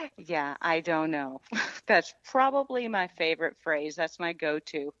 Yeah, I don't know. That's probably my favorite phrase. That's my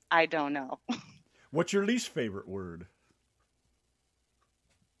go-to. I don't know. What's your least favorite word?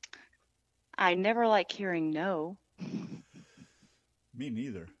 I never like hearing no. Me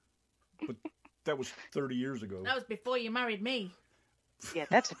neither. But that was 30 years ago. That was before you married me. Yeah,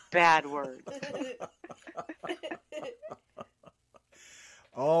 that's a bad word.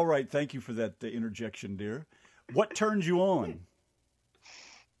 All right. Thank you for that interjection, dear. What turns you on?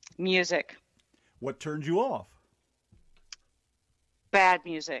 Music. What turns you off? Bad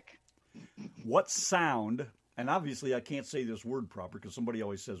music. What sound, and obviously I can't say this word proper because somebody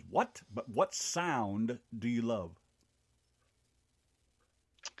always says what, but what sound do you love?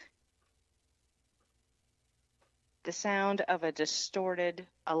 The sound of a distorted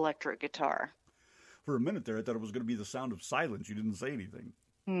electric guitar. For a minute there, I thought it was going to be the sound of silence. You didn't say anything.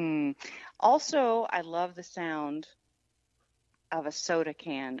 Also, I love the sound of a soda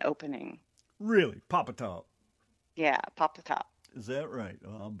can opening. Really? Pop a top. Yeah, pop the top. Is that right?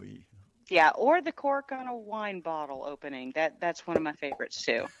 Oh, I'll be. Yeah, or the cork on a wine bottle opening. That's one of my favorites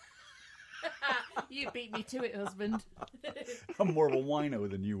too. You beat me to it, husband. I'm more of a wino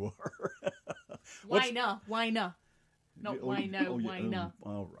than you are. Whiner. Not wino, whiner.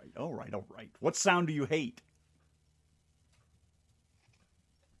 All right. What sound do you hate?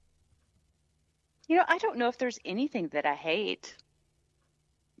 I don't know if there's anything that I hate.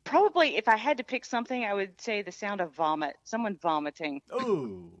 Probably if I had to pick something, I would say the sound of vomit. Someone vomiting.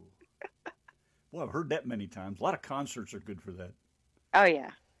 Oh. Well, I've heard that many times. A lot of concerts are good for that. Oh, yeah.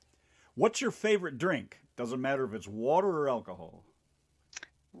 What's your favorite drink? Doesn't matter if it's water or alcohol.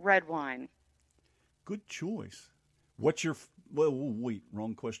 Red wine. Good choice. What's your... Well, wait,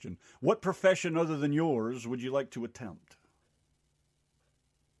 wrong question. What profession other than yours would you like to attempt?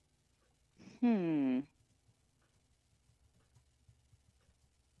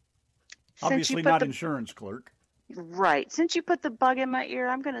 Obviously not insurance clerk. Right. Since you put the bug in my ear,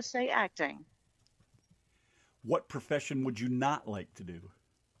 I'm going to say acting. What profession would you not like to do?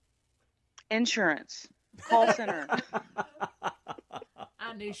 Insurance. Call center.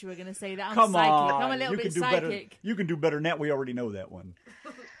 I knew you were going to say that. I'm Come psychic. on. I'm a little bit psychic. You can do better than that. We already know that one.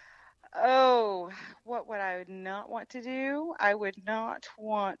 Oh, what would I not want to do? I would not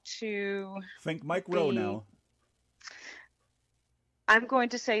want to... Think Mike Rowe now. I'm going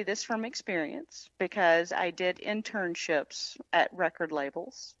to say this from experience because I did internships at record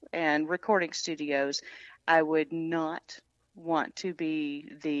labels and recording studios. I would not want to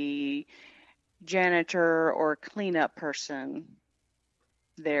be the janitor or cleanup person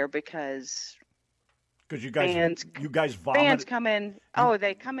there because you guys vomit. Bands come in. Oh,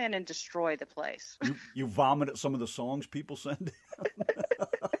 they come in and destroy the place. You vomit at some of the songs people send.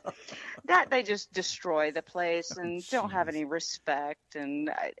 That they just destroy the place and don't have any respect.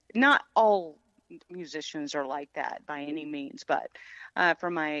 And not all musicians are like that by any means, but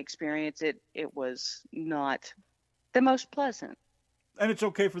from my experience, it was not the most pleasant. And it's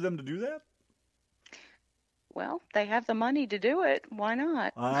okay for them to do that? Well, they have the money to do it. Why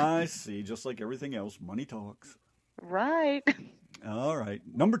not? I see. Just like everything else, money talks. Right. All right.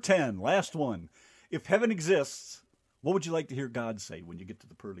 Number 10, last one. If heaven exists, what would you like to hear God say when you get to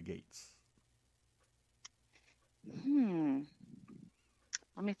the pearly gates?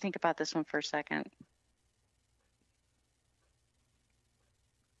 Let me think about this one for a second.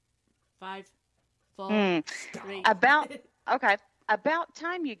 5, 4, 3. About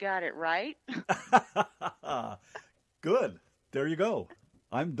time you got it right. Good. There you go.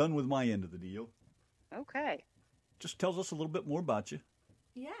 I'm done with my end of the deal. Okay. Just tells us a little bit more about you.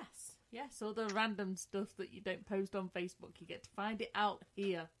 Yes, all the random stuff that you don't post on Facebook, you get to find it out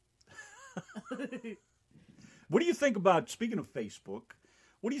here. What do you think about, speaking of Facebook,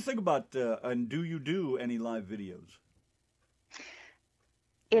 what do you think about, and do you do any live videos?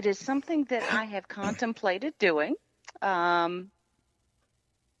 It is something that I have contemplated doing.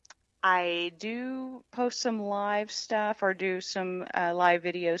 I do post some live stuff or do some live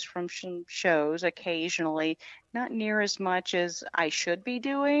videos from some shows occasionally, not near as much as I should be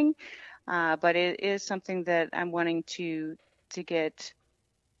doing, but it is something that I'm wanting to get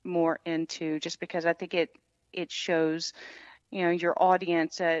more into just because I think it shows, your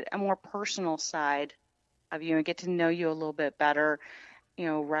audience a more personal side of you and get to know you a little bit better,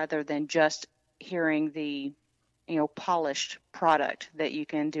 rather than just hearing the polished product that you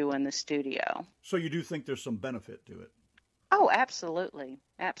can do in the studio. So you do think there's some benefit to it? Oh, absolutely.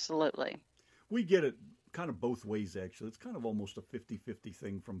 Absolutely. We get it kind of both ways, actually. It's kind of almost a 50-50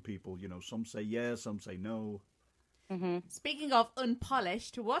 thing from people. Some say yes, some say no. Mm-hmm. Speaking of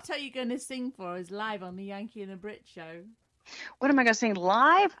unpolished, what are you going to sing for us live on the Yanki and the Brit show? What am I going to sing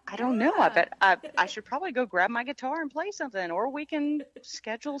live? I don't know. I bet I should probably go grab my guitar and play something, or we can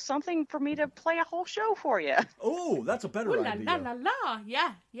schedule something for me to play a whole show for you. Oh, that's a better idea. La la la.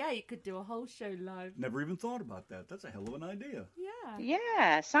 Yeah, you could do a whole show live. Never even thought about that. That's a hell of an idea.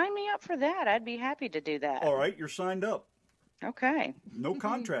 Yeah, sign me up for that. I'd be happy to do that. All right, you're signed up. Okay. No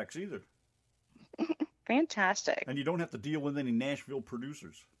contracts either. Fantastic. And you don't have to deal with any Nashville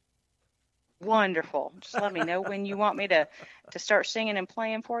producers. Wonderful. Just let me know when you want me to start singing and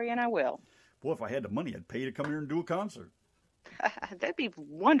playing for you, and I will. Boy, if I had the money, I'd pay you to come here and do a concert. That'd be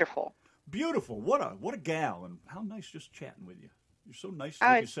wonderful. Beautiful. What a gal, and how nice just chatting with you. You're so nice,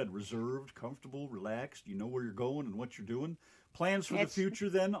 like you said, reserved, comfortable, relaxed. You know where you're going and what you're doing. Plans for the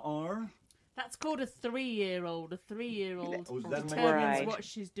future then are? That's called a 3-year-old. A 3-year-old Oh, is that determines right? what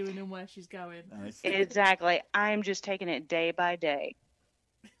she's doing and where she's going. I see. Exactly. I'm just taking it day by day.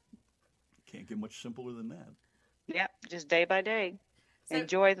 Can't get much simpler than that. Yep, just day by day. So-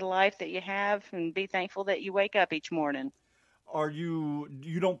 Enjoy the life that you have and be thankful that you wake up each morning.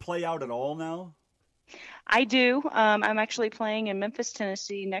 You don't play out at all now? I do. I'm actually playing in Memphis,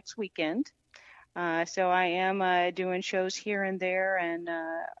 Tennessee next weekend. So I am doing shows here and there, and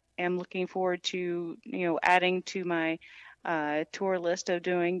am looking forward to, adding to my tour list of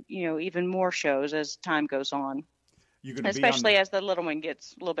doing, even more shows as time goes on, You gonna especially as the little one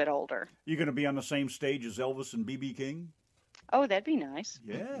gets a little bit older. You gonna be on the same stage as Elvis and B.B. King? Oh, that'd be nice.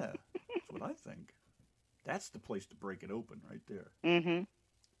 Yeah, that's what I think. That's the place to break it open right there. Mm-hmm.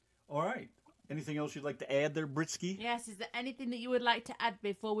 All right. Anything else you'd like to add there, Britsky? Yes, is there anything that you would like to add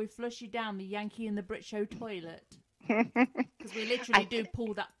before we flush you down the Yankee and the Brit Show toilet? Because we literally do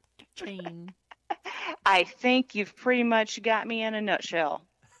pull that chain. I think you've pretty much got me in a nutshell.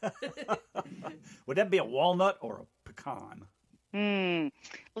 Would that be a walnut or a pecan?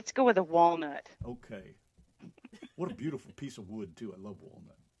 Let's go with a walnut. Okay. What a beautiful piece of wood, too. I love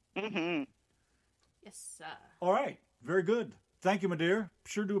walnut. Mm-hmm. Yes, sir. All right. Very good. Thank you, my dear.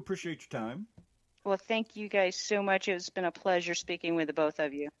 Sure do appreciate your time. Well, thank you guys so much. It's been a pleasure speaking with the both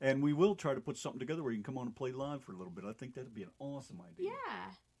of you. And we will try to put something together where you can come on and play live for a little bit. I think that'd be an awesome idea.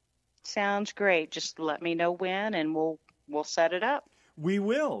 Yeah. Sounds great. Just let me know when, and we'll set it up. We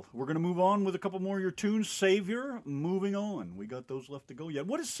will. We're going to move on with a couple more of your tunes. Savior, moving on. We got those left to go yet.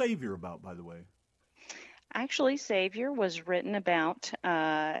 What is Savior about, by the way? Actually, Savior was written about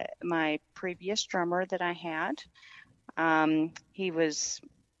my previous drummer that I had. He was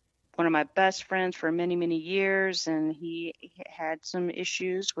one of my best friends for many, many years, and he had some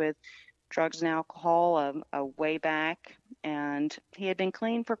issues with drugs and alcohol way back, and he had been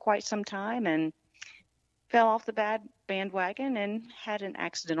clean for quite some time and fell off the bandwagon and had an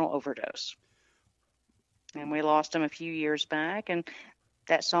accidental overdose. And we lost him a few years back, and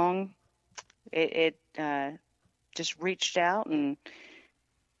that song, it just reached out and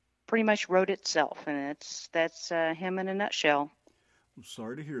pretty much wrote itself, and that's him in a nutshell. I'm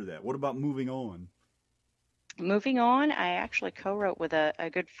sorry to hear that. What about Moving On? Moving on, I actually co-wrote with a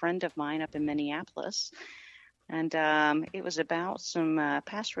good friend of mine up in Minneapolis, and it was about some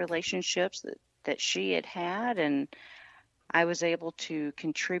past relationships that she had, and I was able to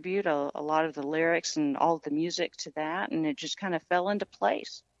contribute a lot of the lyrics and all of the music to that, and it just kind of fell into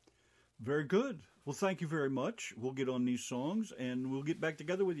place. Very good. Well, thank you very much. We'll get on these songs, and we'll get back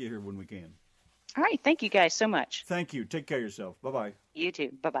together with you here when we can. All right, thank you guys so much. Thank you. Take care of yourself. Bye-bye. You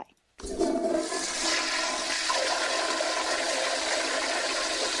too. Bye-bye.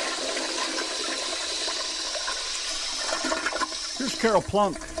 Here's Carol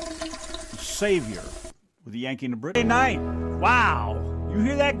Plunk, Savior, with the Yankee and the Brit. Hey, night. Wow. You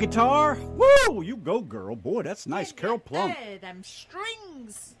hear that guitar? Woo! You go, girl. Boy, that's nice. Carol Plunk. Hey, them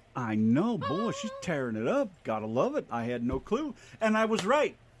strings. I know, boy. She's tearing it up. Gotta love it. I had no clue. And I was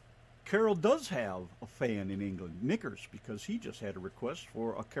right. Carol does have a fan in England, Knickers, because he just had a request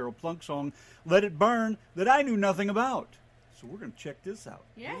for a Carol Plunk song, Let It Burn, that I knew nothing about. So we're going to check this out.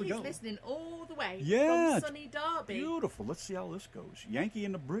 Yeah, Here we he's go. listening all the way Yeah, from sunny Derby. Beautiful. Let's see how this goes. Yankee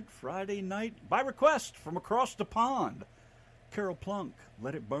and the Brit, Friday night, by request from across the pond. Carol Plunk,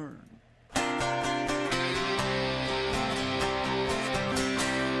 Let It Burn.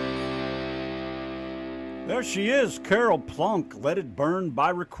 There she is, Carol Plunk, Let It Burn, by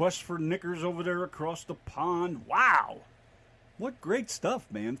request for Knickers over there across the pond. Wow! What great stuff,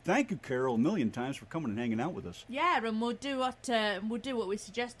 man. Thank you, Carol, a million times for coming and hanging out with us. Yeah, and we'll do what we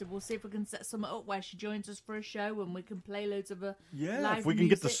suggested. We'll see if we can set something up where she joins us for a show and we can play loads of live if we can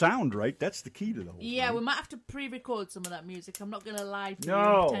get the music. sound right, that's the key to the whole Yeah, thing. we might have to pre-record some of that music. I'm not going to lie for you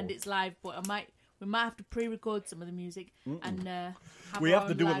No. and pretend it's live, but we might have to pre-record some of the music and We our have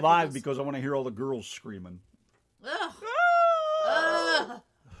to own do it with live us. because I want to hear all the girls screaming. Ugh.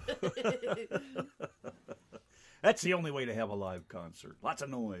 That's the only way to have a live concert. Lots of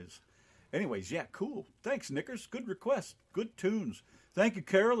noise. Anyways, yeah, cool. Thanks, Knickers. Good request. Good tunes. Thank you,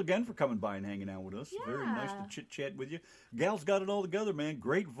 Carol, again for coming by and hanging out with us. Very nice to chit-chat with you. Gal's got it all together, man.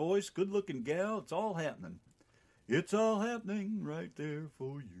 Great voice, good-looking gal. It's all happening. It's all happening right there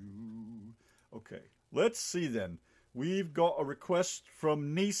for you. Okay, let's see then. We've got a request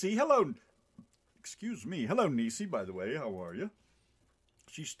from Niecy. Hello. Excuse me. Hello, Niecy, by the way. How are you?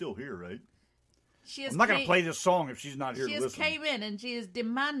 She's still here, right? I'm not going to play this song if she's not here to listen. She just came in and she has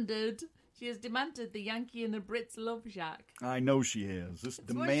demanded the Yankee and the Brits Love Shack. I know she has. This It's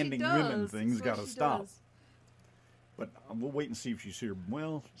demanding what she women does. thing's It's got what to she stop. does. But we'll wait and see if she's here.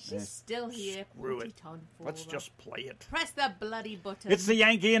 Well, She's still here. Screw Put it. on for Let's her. just play it. Press the bloody button. It's the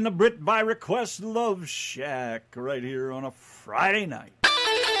Yankee and the Brit by request Love Shack right here on a Friday night.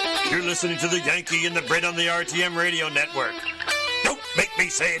 You're listening to the Yankee and the Brit on the RTM radio network. Don't make me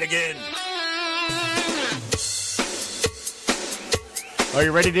say it again. Are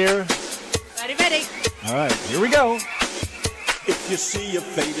you ready, dear? Ready. All right, here we go. If you see a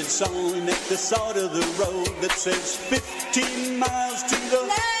faded sign at the side of the road that says 15 miles to the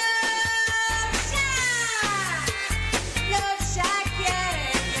Love Shack! Love Shack,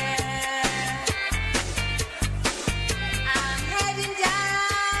 yeah. I'm heading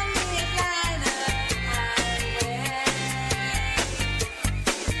down the Atlanta highway.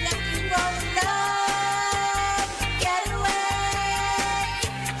 Looking for a love getaway.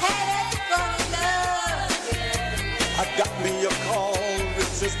 Headed for love getaway. I got me a car,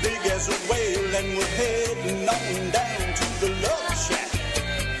 it's as big as a whale, and we're heading on down to the Love Shack.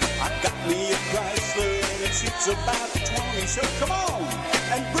 I got me a Chrysler, and it seats about 20, so come on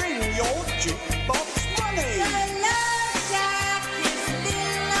and bring your jukebox money. The Love Shack is a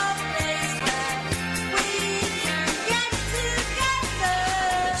little old place where we can get together.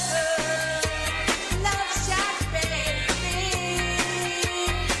 Love Shack, baby.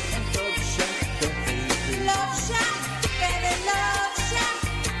 Love Shack, baby. Love Shack, baby, Love Shack.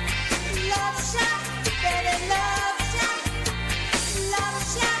 Love Shack, baby, Love Shack. Love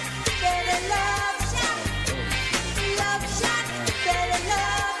Shack, baby, Love Shack. Love Shack, baby,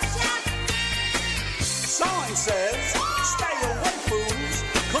 Love Shack. Sign says, stay away, fools,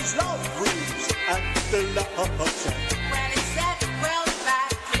 'cause love rules at the Love Shack. When it's at the well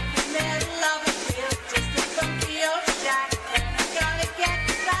back in the middle of a field, just a funky old shack, and I'm gonna get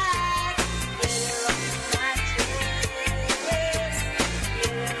back. Get her on the mattress,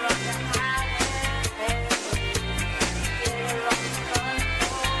 get her on the highway, get her on the front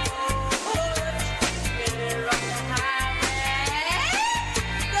porch, get her on the highway.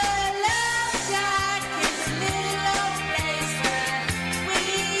 The Love Shack is a little old place where we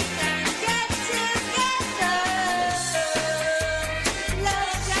can get together.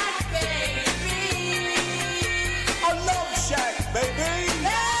 Love Shack, baby. A Love Shack, baby.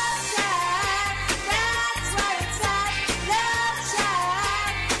 Love Shack, that's where it's at. Love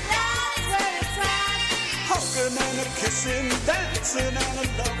Shack, that's where it's at. Hugging and a kissing, dancing and a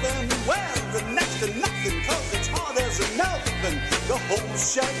loving. Well, the next to nothing, 'cause it's hard as an oven. The whole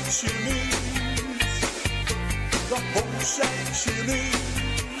shack shimmies. The whole shack shimmies.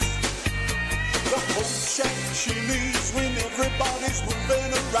 The whole shack shimmies when everybody's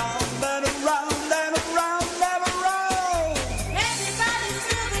moving around and around and around and around. Everybody's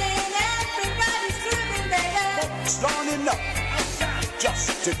grooving, baby. Starting up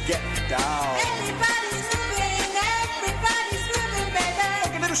just to get down. Everybody's grooving, baby.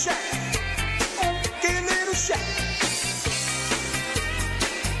 Funky little shack. Funky little shack.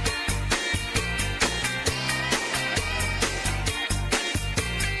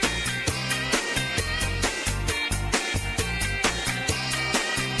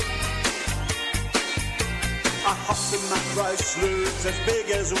 I hopped in my Chrysler, it's as big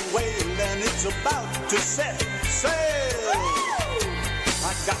as a whale, and it's about to set sail.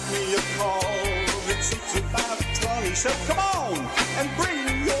 I got me a car that seats about 20, so come on and bring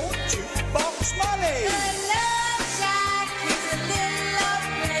your jukebox money. The Love Shack is a little old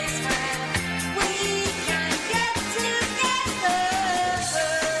place where we can get together.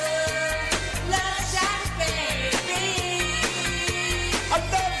 Love Shack, baby. A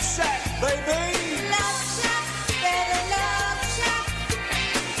Love Shack, baby. Love Shack, baby, Love Shack.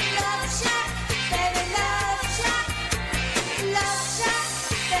 Love Shack, baby, Love Shack. Love Shack,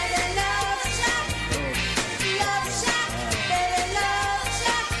 baby, Love Shack. Love Shack, baby, Love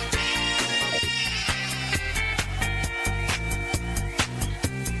Shack.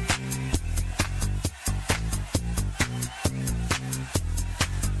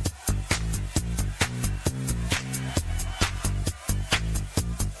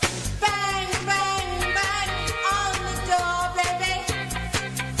 Bang, bang, bang on the door, baby.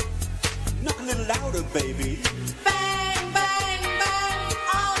 Knock a little louder, baby. Bang, bang, bang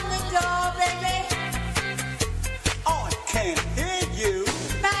on the door, baby. Oh, I can't hear you.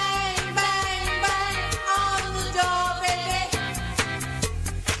 Bang, bang, bang on the door, baby.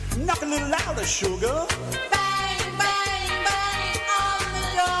 Knock a little louder, sugar. Bang, bang, bang on the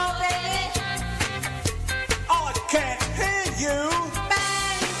door, baby. Oh, I can't hear you.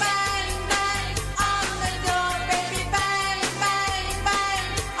 Bang, bang, bang on the door, baby. Bang, bang, bang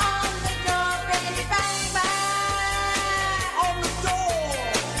on the door, baby. Bang, bang On the door.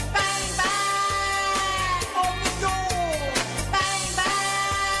 bang, bang On the door.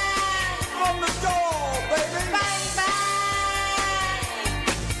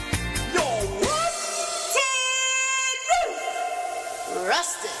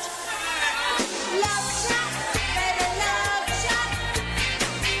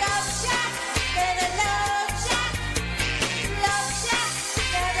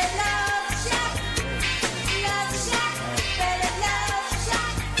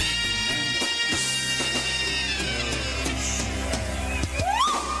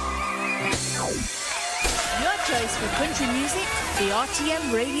 country music, the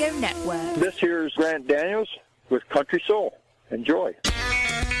RTM Radio Network. This here is Grant Daniels with Country Soul. Enjoy.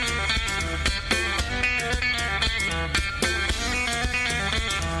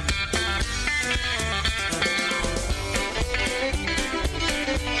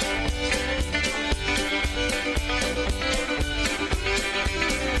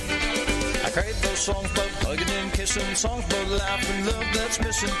 I crave those songs about hugging and kissing, songs about life and love that's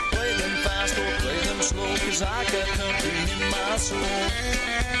missing. Play them fast or play them slow, 'cause I got country in my soul.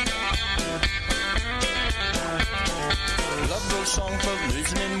 Love those songs about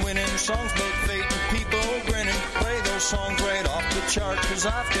losing and winning, songs about fate and people grinning. Play those songs right off the chart, 'cause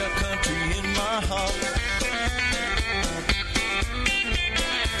I've got country in my heart.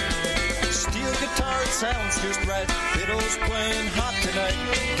 Steel guitar, it sounds just right. Fiddles playing hot tonight.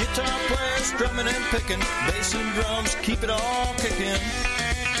 Guitar players drumming and picking. Bass and drums keep it all kicking.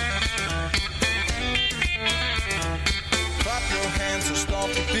 Clap your hands or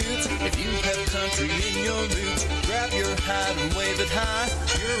stomp your boots. If you have country in your roots, grab your hat and wave it high.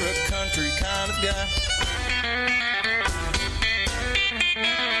 You're a country kind of guy.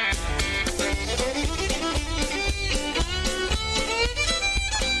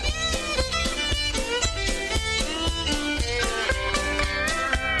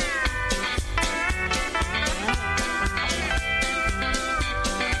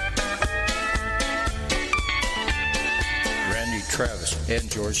 Travis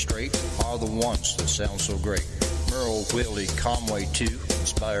and George Strait are the ones that sound so great. Merle, Willie, Conway too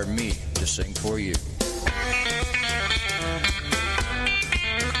inspire me to sing for you.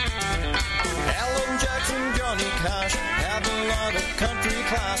 Alan Jackson, Johnny Cash have a lot of country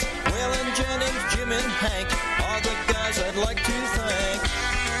class. Waylon Jennings, Jim and Hank are the guys I'd like to thank.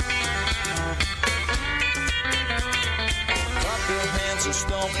 Clap your hands and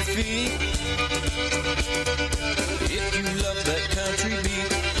stomp your feet if you love that country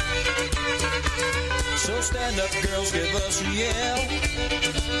beat. So stand up, girls, give us a yell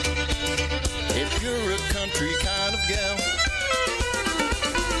if you're a country kind of gal.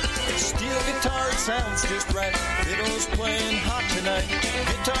 Steel guitar, it sounds just right. Fiddles playing hot tonight.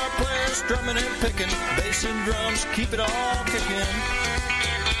 Guitar players drumming and picking. Bass and drums keep it all kicking.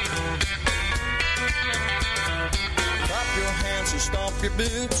 Clap your hands and stomp your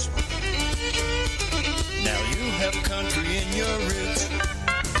boots. Now you have country in your roots.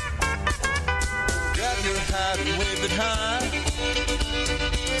 Grab your hat and wave it high.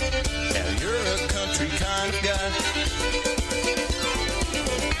 Now you're a country kind of guy.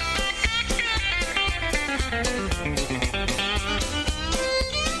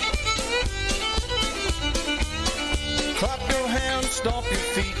 Clap your hands, stomp your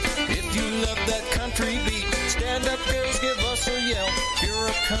feet if you love that country beat. Stand up, girls, give us a yell. You're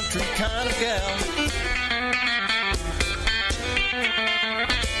a country kind of gal.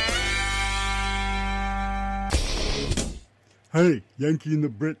 Hey, Yanki and the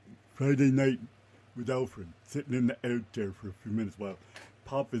Brit, Friday night with Alfred, sitting in the out chair for a few minutes while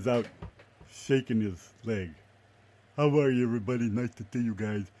Pop is out shaking his leg. How are you, everybody? Nice to see you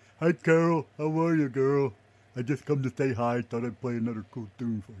guys. Hi, Carol. How are you, girl? I just come to say hi. Thought I'd play another cool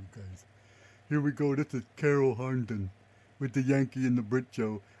tune for you guys. Here we go. This is Carol Harnden with the Yankee and the Brit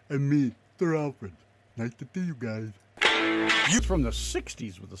Show and me, Sir Alfred. Nice to see you guys. You from the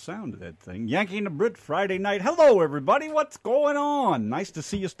 60s with the sound of that thing. Yankee and the Brit Friday night. Hello, everybody. What's going on? Nice to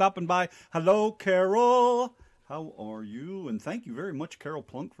see you stopping by. Hello, Carol. How are you? And thank you very much, Carol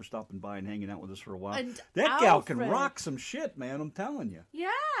Plunk, for stopping by and hanging out with us for a while. And that gal Alfred. can rock some shit, man. I'm telling you.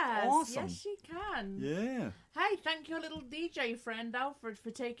 Yes. Awesome. Yes, she can. Yeah. Hey, thank your little DJ friend Alfred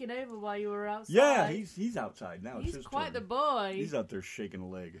for taking over while you were outside. Yeah, he's outside now. It's He's his quite turn. the boy. He's out there shaking a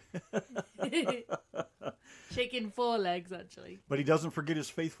leg. Shaking 4 legs, actually. But he doesn't forget his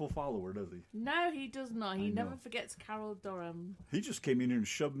faithful follower, does he? No, he does not. He I never know. forgets Carol Durham. He just came in here and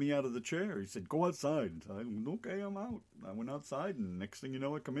shoved me out of the chair. He said, go outside. I went, okay, I'm out. I went outside, and next thing you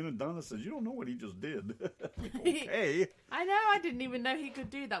know, I come in, and Donna says, you don't know what he just did. Okay. I know, I didn't even know he could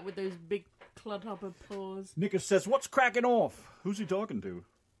do that with those big clodhopper paws. Nika says, what's cracking off? Who's he talking to?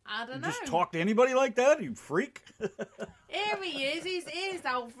 I don't You know. just talk to anybody like that, you freak? Here he is. He's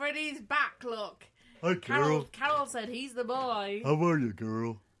Alfred. He's back, look. Hi, Carol. Carol said he's the boy. How are you,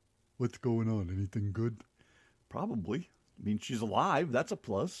 girl? What's going on? Anything good? Probably. I mean, she's alive. That's a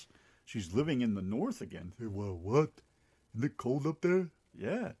plus. She's living in the north again. Hey, well, what? Is it cold up there?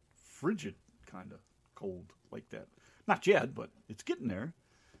 Yeah, frigid kind of cold like that. Not yet, but it's getting there.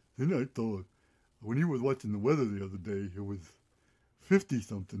 Then I thought, when you was watching the weather the other day, it was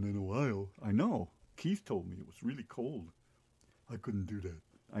 50-something in Ohio. I know. Keith told me it was really cold. I couldn't do that.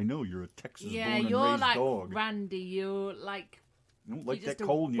 I know you're a Texas Yeah, born and you're raised like dog. Randy. You're like. You don't like you're just that a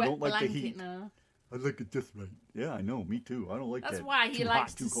cold and you wet don't like the blanket heat. now. I like it just right. Yeah, I know. Me too. I don't like That's that. why he too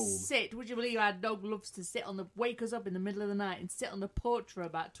likes hot, too to cold. sit. Would you believe our dog loves to sit wake us up in the middle of the night and sit on the porch for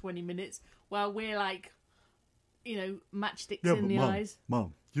about 20 minutes while we're like, matchsticks Yeah, in but the Mom, eyes.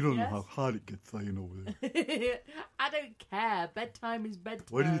 Mom, you don't Yes? know how hot it gets laying over there. I don't care. Bedtime is bedtime.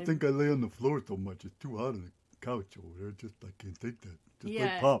 Why do you think I lay on the floor so much? It's too hot on the couch over there. I can't take that. Just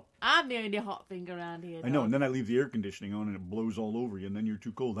like Pop. I'm the only hot thing around here. I know, dog. and then I leave the air conditioning on and it blows all over you, and then you're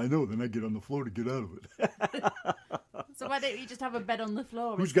too cold. I know, then I get on the floor to get out of it. So why don't you just have a bed on the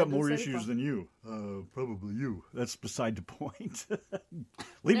floor? Who's instead got of the more sofa? issues than you? Probably you. That's beside the point.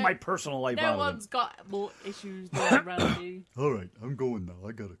 Leave my personal life No out one's of got more issues than Randy. All right, I'm going now.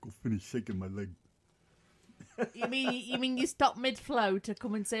 I gotta go finish shaking my leg. You mean you stopped mid-flow to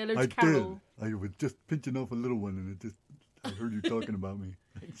come and say hello to I Carol? did. I was just pinching off a little one, and I heard you talking about me.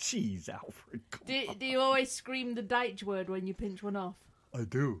 it. Jeez, Alfred. come on. Do you always scream the Deitch word when you pinch one off? I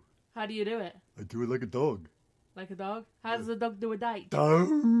do. How do you do it? I do it like a dog. Like a dog? How does a dog do a Deitch?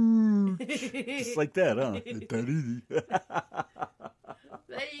 Just like that, huh? It's that easy.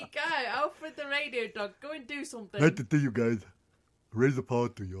 There you go. Alfred the radio dog. Go and do something. Nice to see you guys. Raise a paw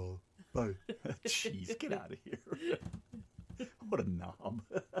to y'all. Bye. Jeez, get out of here. What a knob.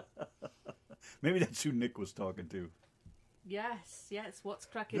 Maybe that's who Nick was talking to. Yes. What's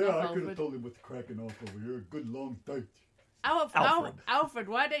cracking Yeah, off, I could have Alfred? told him what's cracking off over here. A good long date. Alfred,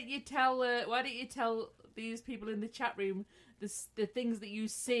 why don't you tell these people in the chat room the things that you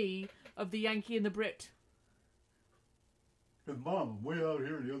see of the Yankee and the Brit? Because, Mom, I'm way out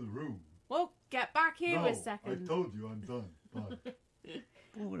here in the other room. Well, get back here No, a second. I told you I'm done. Bye.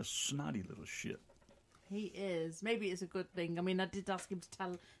 Boy, what a snotty little shit. He is. Maybe it's a good thing. I mean, I did ask him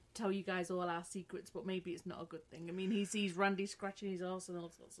to tell you guys all our secrets, but maybe it's not a good thing. I mean, he sees Randy scratching his arse and all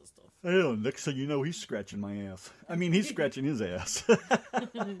sorts of stuff. Hell, next thing you know, he's scratching my ass. I mean, he's scratching his ass.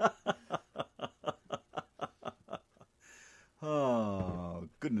 Oh,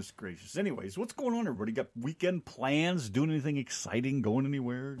 goodness gracious. Anyways, what's going on, everybody? Got weekend plans? Doing anything exciting? Going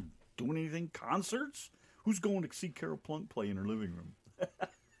anywhere? Doing anything? Concerts? Who's going to see Carol Plunk play in her living room?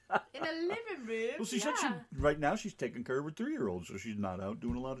 In a living room? Well, she said right now she's taking care of her 3-year-old, so she's not out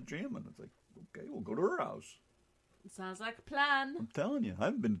doing a lot of jamming. It's like, okay, we'll go to her house. Sounds like a plan. I'm telling you, I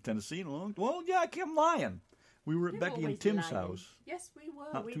haven't been to Tennessee in a long time. Well, yeah, I'm lying. We were at You're Becky and always Tim's lying. house Yes, we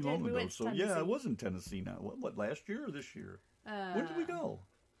were. not we too did. long We ago. went to So, yeah, I Tennessee. was in Tennessee now. What, last year or this year? When did we go?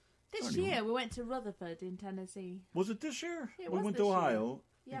 This Already year, we went to Rutherford in Tennessee. Was it this year? It we was went this to year. Ohio.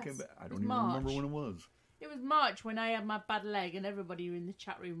 Yes, And came back. I it don't was even remember March. when it was. It was March when I had my bad leg, and everybody in the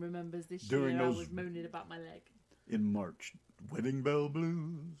chat room remembers this During year those- I was moaning about my leg. In March. Wedding Bell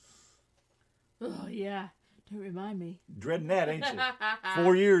Blues. Oh, yeah. Don't remind me. Dreading that, ain't you?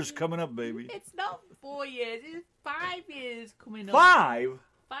 4 years coming up, baby. It's not 4 years. It's 5 years coming up. 5?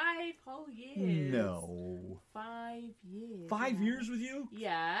 5 whole years. No. 5 years. 5 yeah. years with you?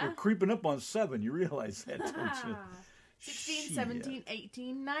 Yeah. We're creeping up on 7. You realize that, don't you? 16, Shit. 17,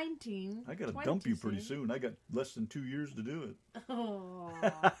 18, 19. I got to 20 dump you pretty soon. soon. I got less than 2 years to do it. Oh.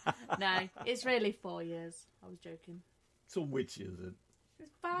 No, it's really 4 years. I was joking. So which is it?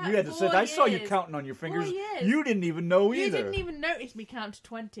 It's 5. You had to 4 sit. I saw you years. counting on your 4 fingers. years. You didn't even know You either. didn't even notice me count to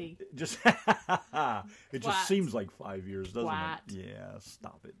 20. Just it Twat. just seems like 5 years, doesn't Twat. it? Yeah,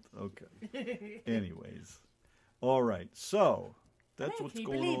 stop it. Okay. Anyways, all right. So that's what's Can you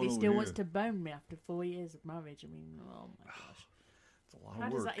going believe on he over still here. wants to bone me after 4 years of marriage? I mean, oh my gosh. It's a lot How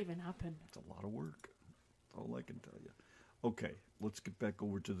of does work. that even happen? It's a lot of work. That's all I can tell you. Okay, let's get back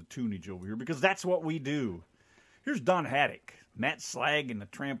over to the tunage over here because that's what we do. Here's Don Haddock, Matt Slag, and the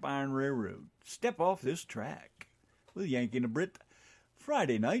Tramp Iron Railroad. Step off this track with Yankee and the Brit.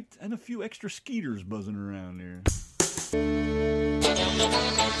 Friday night and a few extra skeeters buzzing around here.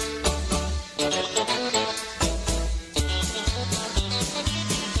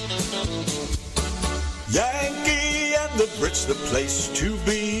 Yankee and the Brit's the place to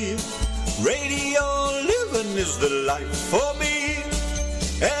be. Radio living is the life for me.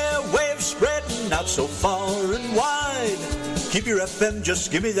 Airwaves spreading out so far and wide. Keep your FM,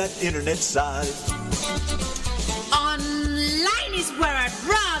 just give me that internet side. Online is where I'd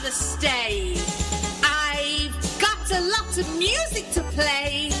rather stay. I've got a lot of music to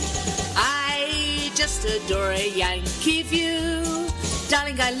play. I just adore a Yankee view.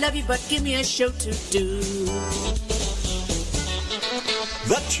 Darling, I love you, but give me a show to do.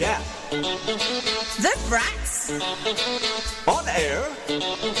 The Chat. The Brats. On air.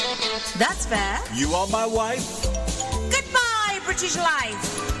 That's fair. You are my wife. Goodbye, British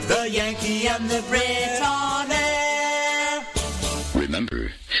life. The Yankee and the Brit on air.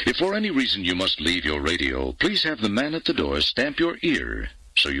 Remember, if for any reason you must leave your radio, please have the man at the door stamp your ear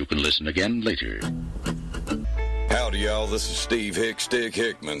so you can listen again later. Howdy, y'all. This is Steve Hickstick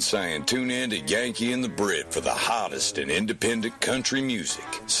Hickman saying tune in to Yankee and the Brit for the hottest in independent country music.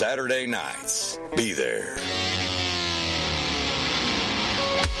 Saturday nights. Be there.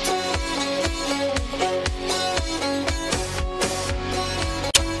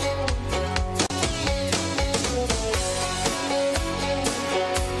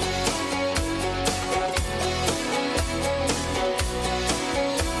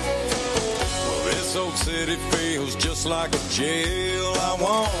 City feels just like a jail. I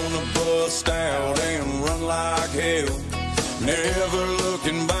wanna bust out and run like hell, never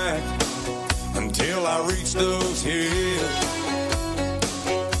looking back until I reach those hills.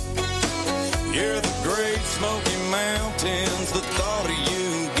 Yeah, the Great Smoky Mountains, the thought of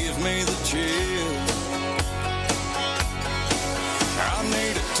you gives me the chills. I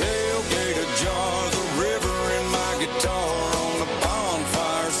need a tailgate, a jar, the river in my guitar on a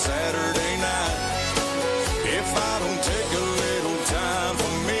bonfire Saturday night. If I don't take a little time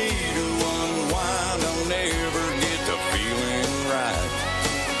for me to unwind, I'll never get to feeling right.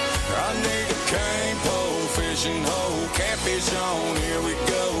 I need a cane pole, fishing hole, catfish on, here we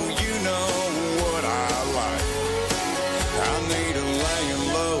go, you know what I like. I need a laying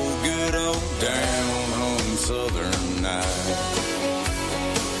low, good old down home southern night.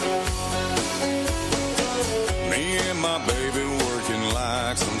 Me and my baby working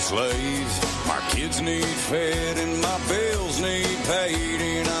like some slaves. My kids need fed and my bills need paid,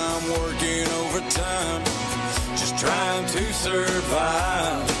 and I'm working overtime, just trying to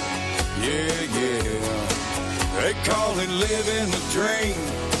survive. Yeah, yeah. They call it living the dream,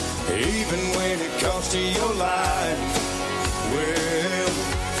 even when it costs you your life. Well,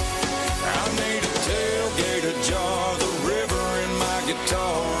 I need a tailgate, a jar, the river in my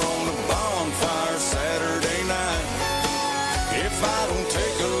guitar on a bonfire Saturday night. If I don't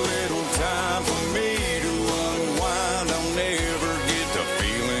take a little time for me to unwind, I'll never get to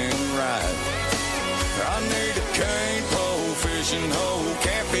feeling right. I need a cane pole, fishing hole,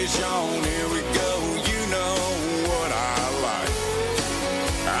 catfish on, here we go, you know what I like.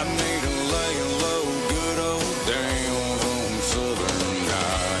 I need a laying low, good old down home southern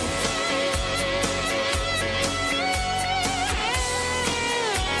night.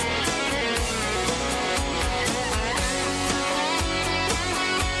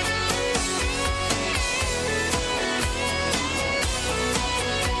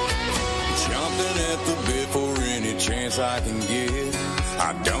 Jumping at the bit for any chance I can get.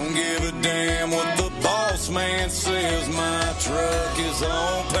 I don't give a damn what the boss man says. My truck is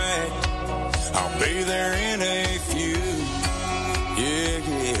all packed, I'll be there in a few. Yeah,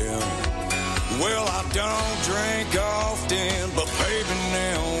 yeah. Well, I don't drink often, but baby,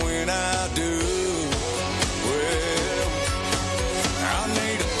 now when I do, well, I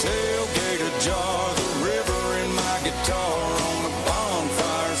need a tailgate, a jar, the river in my guitar on a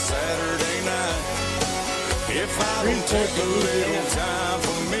bonfire Saturday night. If I don't take a little time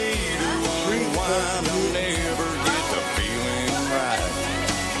for me to unwind, I'll never get the feeling right.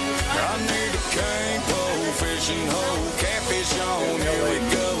 I need a cane pole, fishing hole, catfish on, here we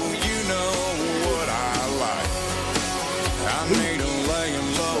go, you know what I like. I need a laying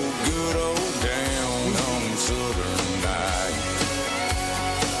low, good old down home southern night.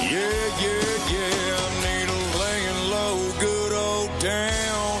 Yeah, yeah, yeah, I need a laying low, good old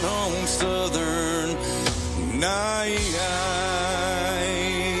down home southern night.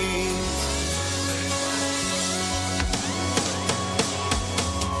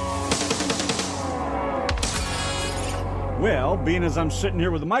 Well, being as I'm sitting here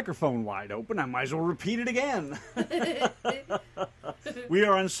with the microphone wide open, I might as well repeat it again. We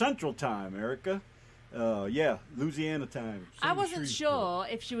are on Central Time, Erica. Yeah, Louisiana time. I wasn't sure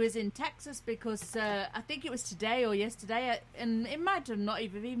if she was in Texas because I think it was today or yesterday, and it might have not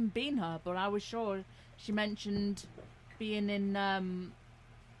even been her, but I was sure she mentioned being in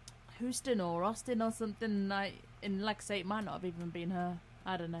Houston or Austin or something. Like I say, it might not have even been her.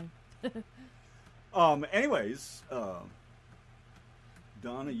 I don't know. Anyways,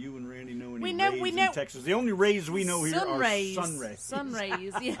 Donna, you and Randy know any rays in Texas? The only rays we know here are sun rays. Sun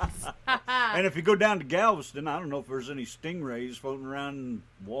rays, yes. And if you go down to Galveston, I don't know if there's any stingrays floating around in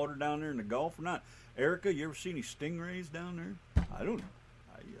water down there in the Gulf or not. Erica, you ever see any stingrays down there? I don't know.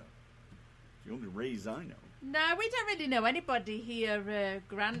 The only rays I know. No, we don't really know anybody here,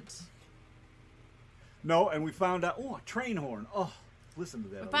 Grant. No, and we found out, a train horn. Oh, listen to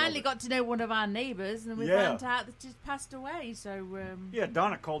that. We finally got to know one of our neighbours, and we found out that he's passed away. So yeah,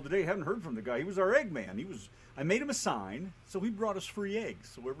 Donna called today. Haven't heard from the guy. He was our egg man. I made him a sign, so he brought us free eggs.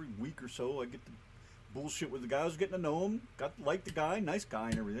 So every week or so, I get to bullshit with the guy. I was getting to know him. Got to like the guy, nice guy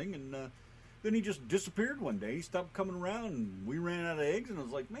and everything. And then he just disappeared one day. He stopped coming around, and we ran out of eggs. And I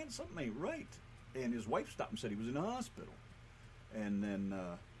was like, man, something ain't right. And his wife stopped and said he was in the hospital. And then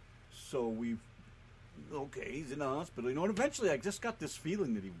so okay, he's in the hospital, and eventually I just got this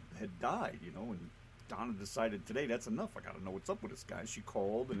feeling that he had died, and Donna decided today that's enough. I got to know what's up with this guy. She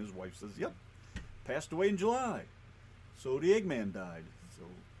called, and his wife says, yep, passed away in July. So the Eggman died. So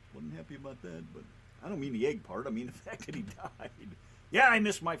wasn't happy about that, but I don't mean the egg part. I mean the fact that he died. Yeah, I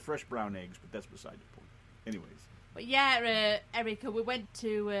miss my fresh brown eggs, but that's beside the point. Anyways. But yeah, Erica, we went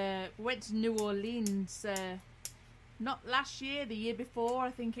to New Orleans. Not last year, the year before, I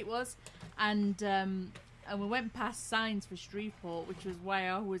think it was, and we went past signs for Shreveport, which was why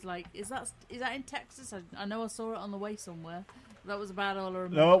I was like, "Is that in Texas?" I know I saw it on the way somewhere. That was about all I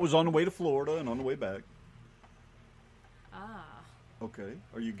remember. No, it was on the way to Florida and on the way back. Ah. Okay,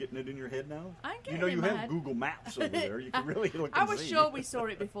 are you getting it in your head now? I'm getting it in you my have head. Google Maps over there. You can really look. I and was see. sure we saw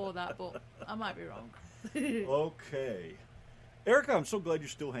it before that, but I might be wrong. Okay. Erica, I'm so glad you're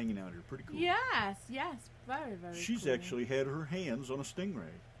still hanging out here. Pretty cool. Yes, very, very. She's cool. actually had her hands on a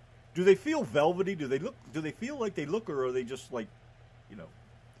stingray. Do they feel velvety? Do they feel like they look, or are they just like,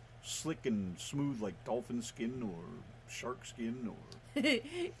 slick and smooth like dolphin skin or shark skin? Or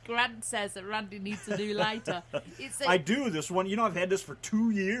Grant says that Randy needs a new lighter. I do. This one, I've had this for 2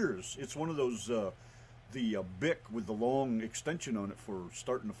 years. It's one of those the Bic with the long extension on it for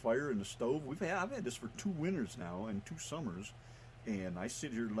starting a fire in the stove. I've had this for 2 winters now and 2 summers. And I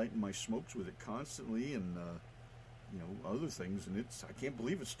sit here lighting my smokes with it constantly, and other things, and I can't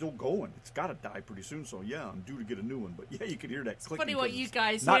believe it's still going. It's got to die pretty soon, so yeah, I'm due to get a new one. But yeah, you can hear that clicking. Funny what you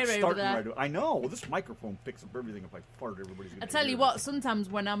guys not hear over there. Right. I know. Well, this microphone picks up everything. If I fart, everybody's gonna. I tell you what, sometimes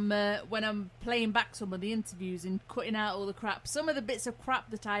when I'm playing back some of the interviews and cutting out all the crap, some of the bits of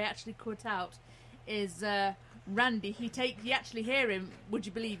crap that I actually cut out is Randy. You actually hear him. Would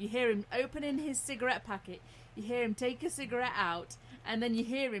you believe? You hear him opening his cigarette packet. You hear him take a cigarette out, and then you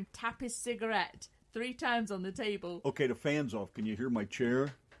hear him tap his cigarette 3 times on the table. Okay, the fan's off. Can you hear my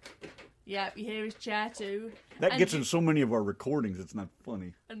chair? Yeah, you hear his chair too. That gets in so many of our recordings, it's not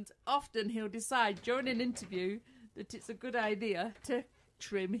funny. And often he'll decide during an interview that it's a good idea to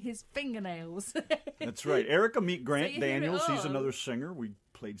trim his fingernails. That's right. Erica, meet Grant So Daniels. He's another singer. We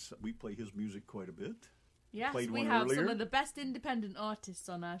play his music quite a bit. Yes, we have some of the best independent artists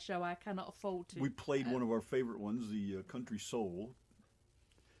on our show. I cannot afford to. We played one of our favorite ones, the Country Soul.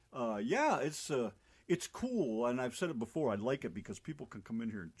 Yeah, it's cool, and I've said it before. I like it because people can come in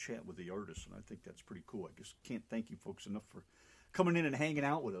here and chat with the artists, and I think that's pretty cool. I just can't thank you folks enough for coming in and hanging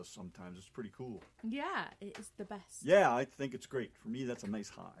out with us sometimes. It's pretty cool. Yeah, it is the best. Yeah, I think it's great. For me, that's a nice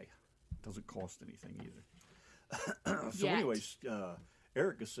high. It doesn't cost anything either. So anyways,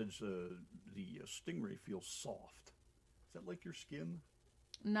 Erica says the stingray feels soft. Is that like your skin?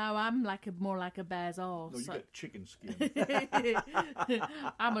 No, I'm more like a bear's arse. No, you got chicken skin.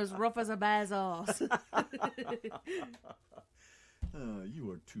 I'm as rough as a bear's arse.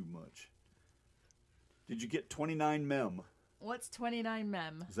 You are too much. Did you get 29 mem? What's 29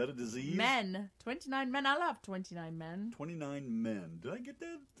 mem? Is that a disease? Men. 29 men. I love 29 men. 29 men. Did I get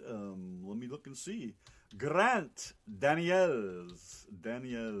that? Let me look and see. Grant Daniels.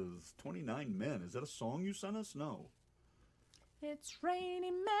 29 men. Is that a song you sent us? No. It's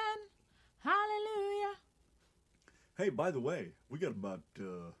raining men. Hallelujah. Hey, by the way, we got about...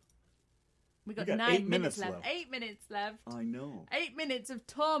 we got 9 minutes left. 8 minutes left. I know. 8 minutes of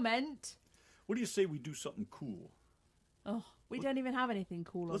torment. What do you say we do something cool? Oh, we don't even have anything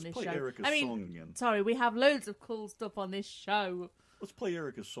cool on this show. Let's play Erica's song again. Sorry, we have loads of cool stuff on this show. Let's play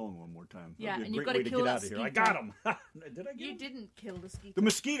Erica's song one more time. Yeah, and you've got to kill that skeeter. I got him. Did I get him? You didn't kill the skeeter. The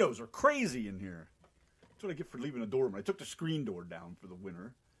mosquitoes are crazy in here. That's what I get for leaving the door open. I took the screen door down for the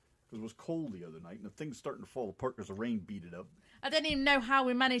winter because it was cold the other night, and the thing's starting to fall apart because the rain beat it up. I don't even know how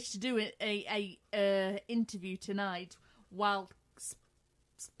we managed to do a interview tonight while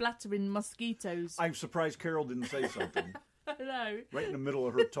splattering mosquitoes. I'm surprised Carol didn't say something. I know. Right in the middle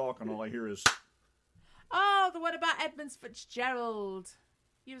of her talk, and all I hear is... Oh, the one about Edmund Fitzgerald.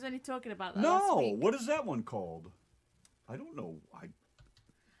 You was only talking about that last week. No, what is that one called? I don't know.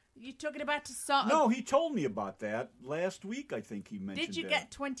 You're talking about a song? No, he told me about that last week. I think he mentioned. Did you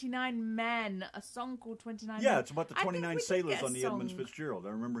get 29 Men? A song called 29 Men? Yeah, it's about the 29 sailors on the Edmund Fitzgerald. I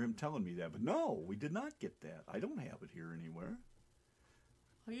remember him telling me that. But no, we did not get that. I don't have it here anywhere.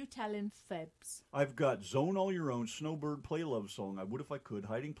 Are you telling fibs? I've got Zone All Your Own, Snowbird, Play Love Song, I Would If I Could,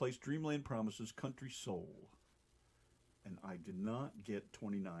 Hiding Place, Dreamland Promises, Country Soul. And I did not get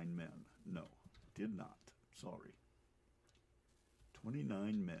 29 Men. No, did not. Sorry.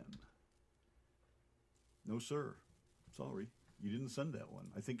 29 Men. No, sir. Sorry. You didn't send that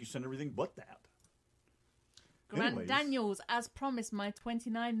one. I think you sent everything but that. Grant Anyways. Daniels, as promised, my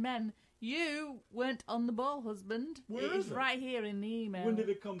 29 Men. You weren't on the ball, husband. Where it is is it? right here in the email. When did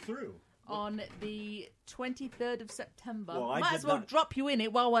it come through? On the 23rd of September. Well, I Might did as well not- drop you in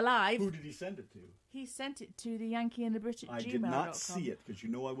it while we're live. Who did he send it to? He sent it to the Yankee and the Brit at I gmail.com. did not see it, because you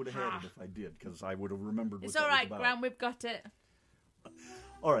know I would have had it if I did, because I would have remembered what It's that all was right, about. Grant. We've got it.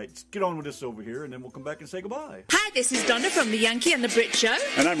 All right, let's get on with this over here, and then we'll come back and say goodbye. Hi, this is Donna from the Yankee and the Brit Show.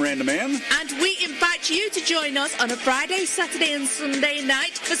 And I'm Random Man. And we invite you to join us on a Friday, Saturday and Sunday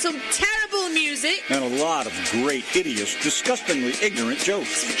night for some terrible music, And a lot of great, hideous, disgustingly ignorant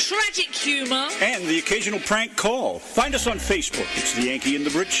jokes. tragic humour. And the occasional prank call. Find us on Facebook. It's the Yankee and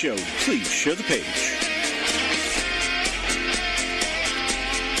the Brit Show. Please share the page.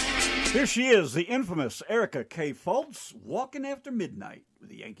 Here she is, the infamous Erica K. Fultz, Walking After Midnight with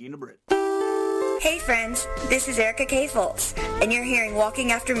the Yankee and the Brit. Hey friends, this is Erica K. Fultz, and you're hearing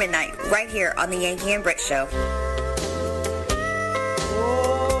Walking After Midnight right here on the Yankee and Brit Show.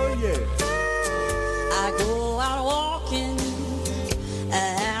 Oh, yeah. I go out walking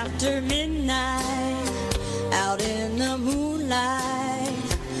after midnight, out in the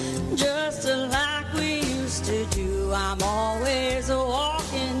moonlight, just like we used to do. I'm always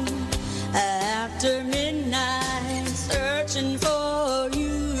walking after midnight, searching for you.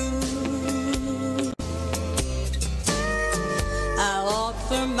 I walk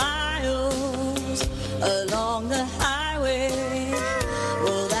for miles along the highway.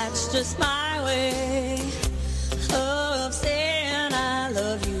 Well, that's just my way of saying I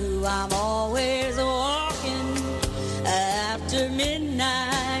love you. I'm always walking after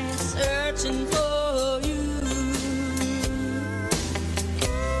midnight, searching for you.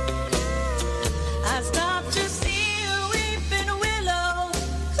 I stopped to see a weeping willow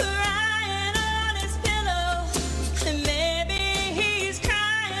crying on his pillow, and maybe he's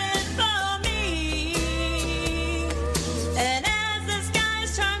crying for me. And as the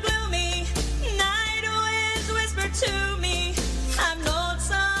skies turn gloomy, night winds whisper to me, I'm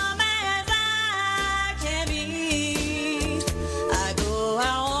lonesome as I can be. I go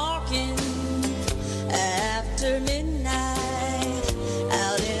out walking after midnight,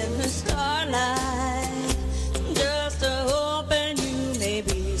 out in the starlight, just a hoping you may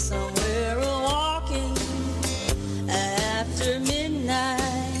be somewhere walking after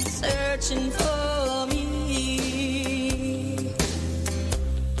midnight, searching for me.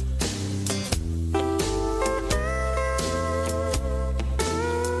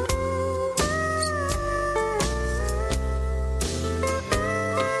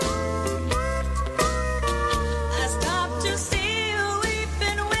 I stopped to see a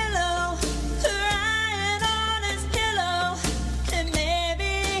weeping willow crying on his pillow, and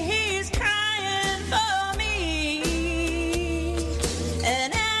maybe he's crying for me.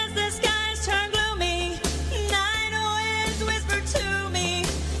 And as the skies turn gloomy, night winds whisper to me,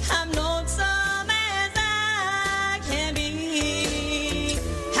 I'm lonesome as I can be.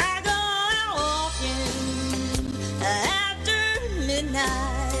 I go out walking after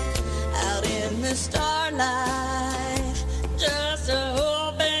midnight, out in the starlight, just a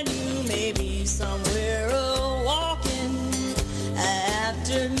hoping you may be somewhere walking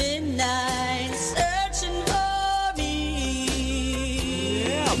after midnight, searching for me.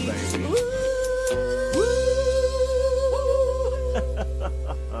 Yeah, baby.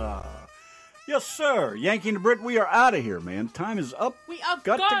 Yes, sir. Yankee and the Brit, we are out of here, man. Time is up. We are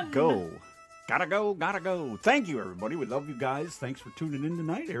Got gone. to go. Gotta go, gotta go. Thank you, everybody. We love you guys. Thanks for tuning in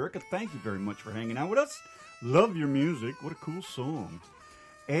tonight. Erica, thank you very much for hanging out with us. Love your music. What a cool song.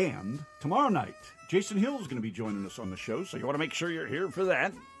 And tomorrow night, Jason Hill is going to be joining us on the show, so you want to make sure you're here for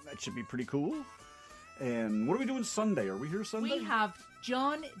that. That should be pretty cool. And what are we doing Sunday? Are we here Sunday? We have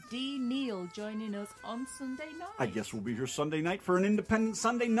John D. Neal joining us on Sunday night. I guess we'll be here Sunday night for an independent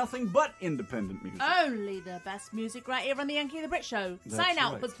Sunday. Nothing but independent music. Only the best music right here on the Yankee and the Brit Show. That's Sign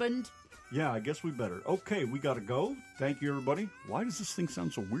out, right. husband. Yeah, I guess we better. Okay, we gotta go. Thank you, everybody. Why does this thing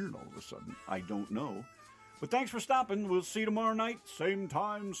sound so weird all of a sudden? I don't know. But thanks for stopping. We'll see you tomorrow night. Same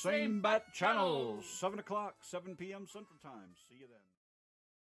time, same bat channel. 7 o'clock, 7 p.m. Central Time. See you then.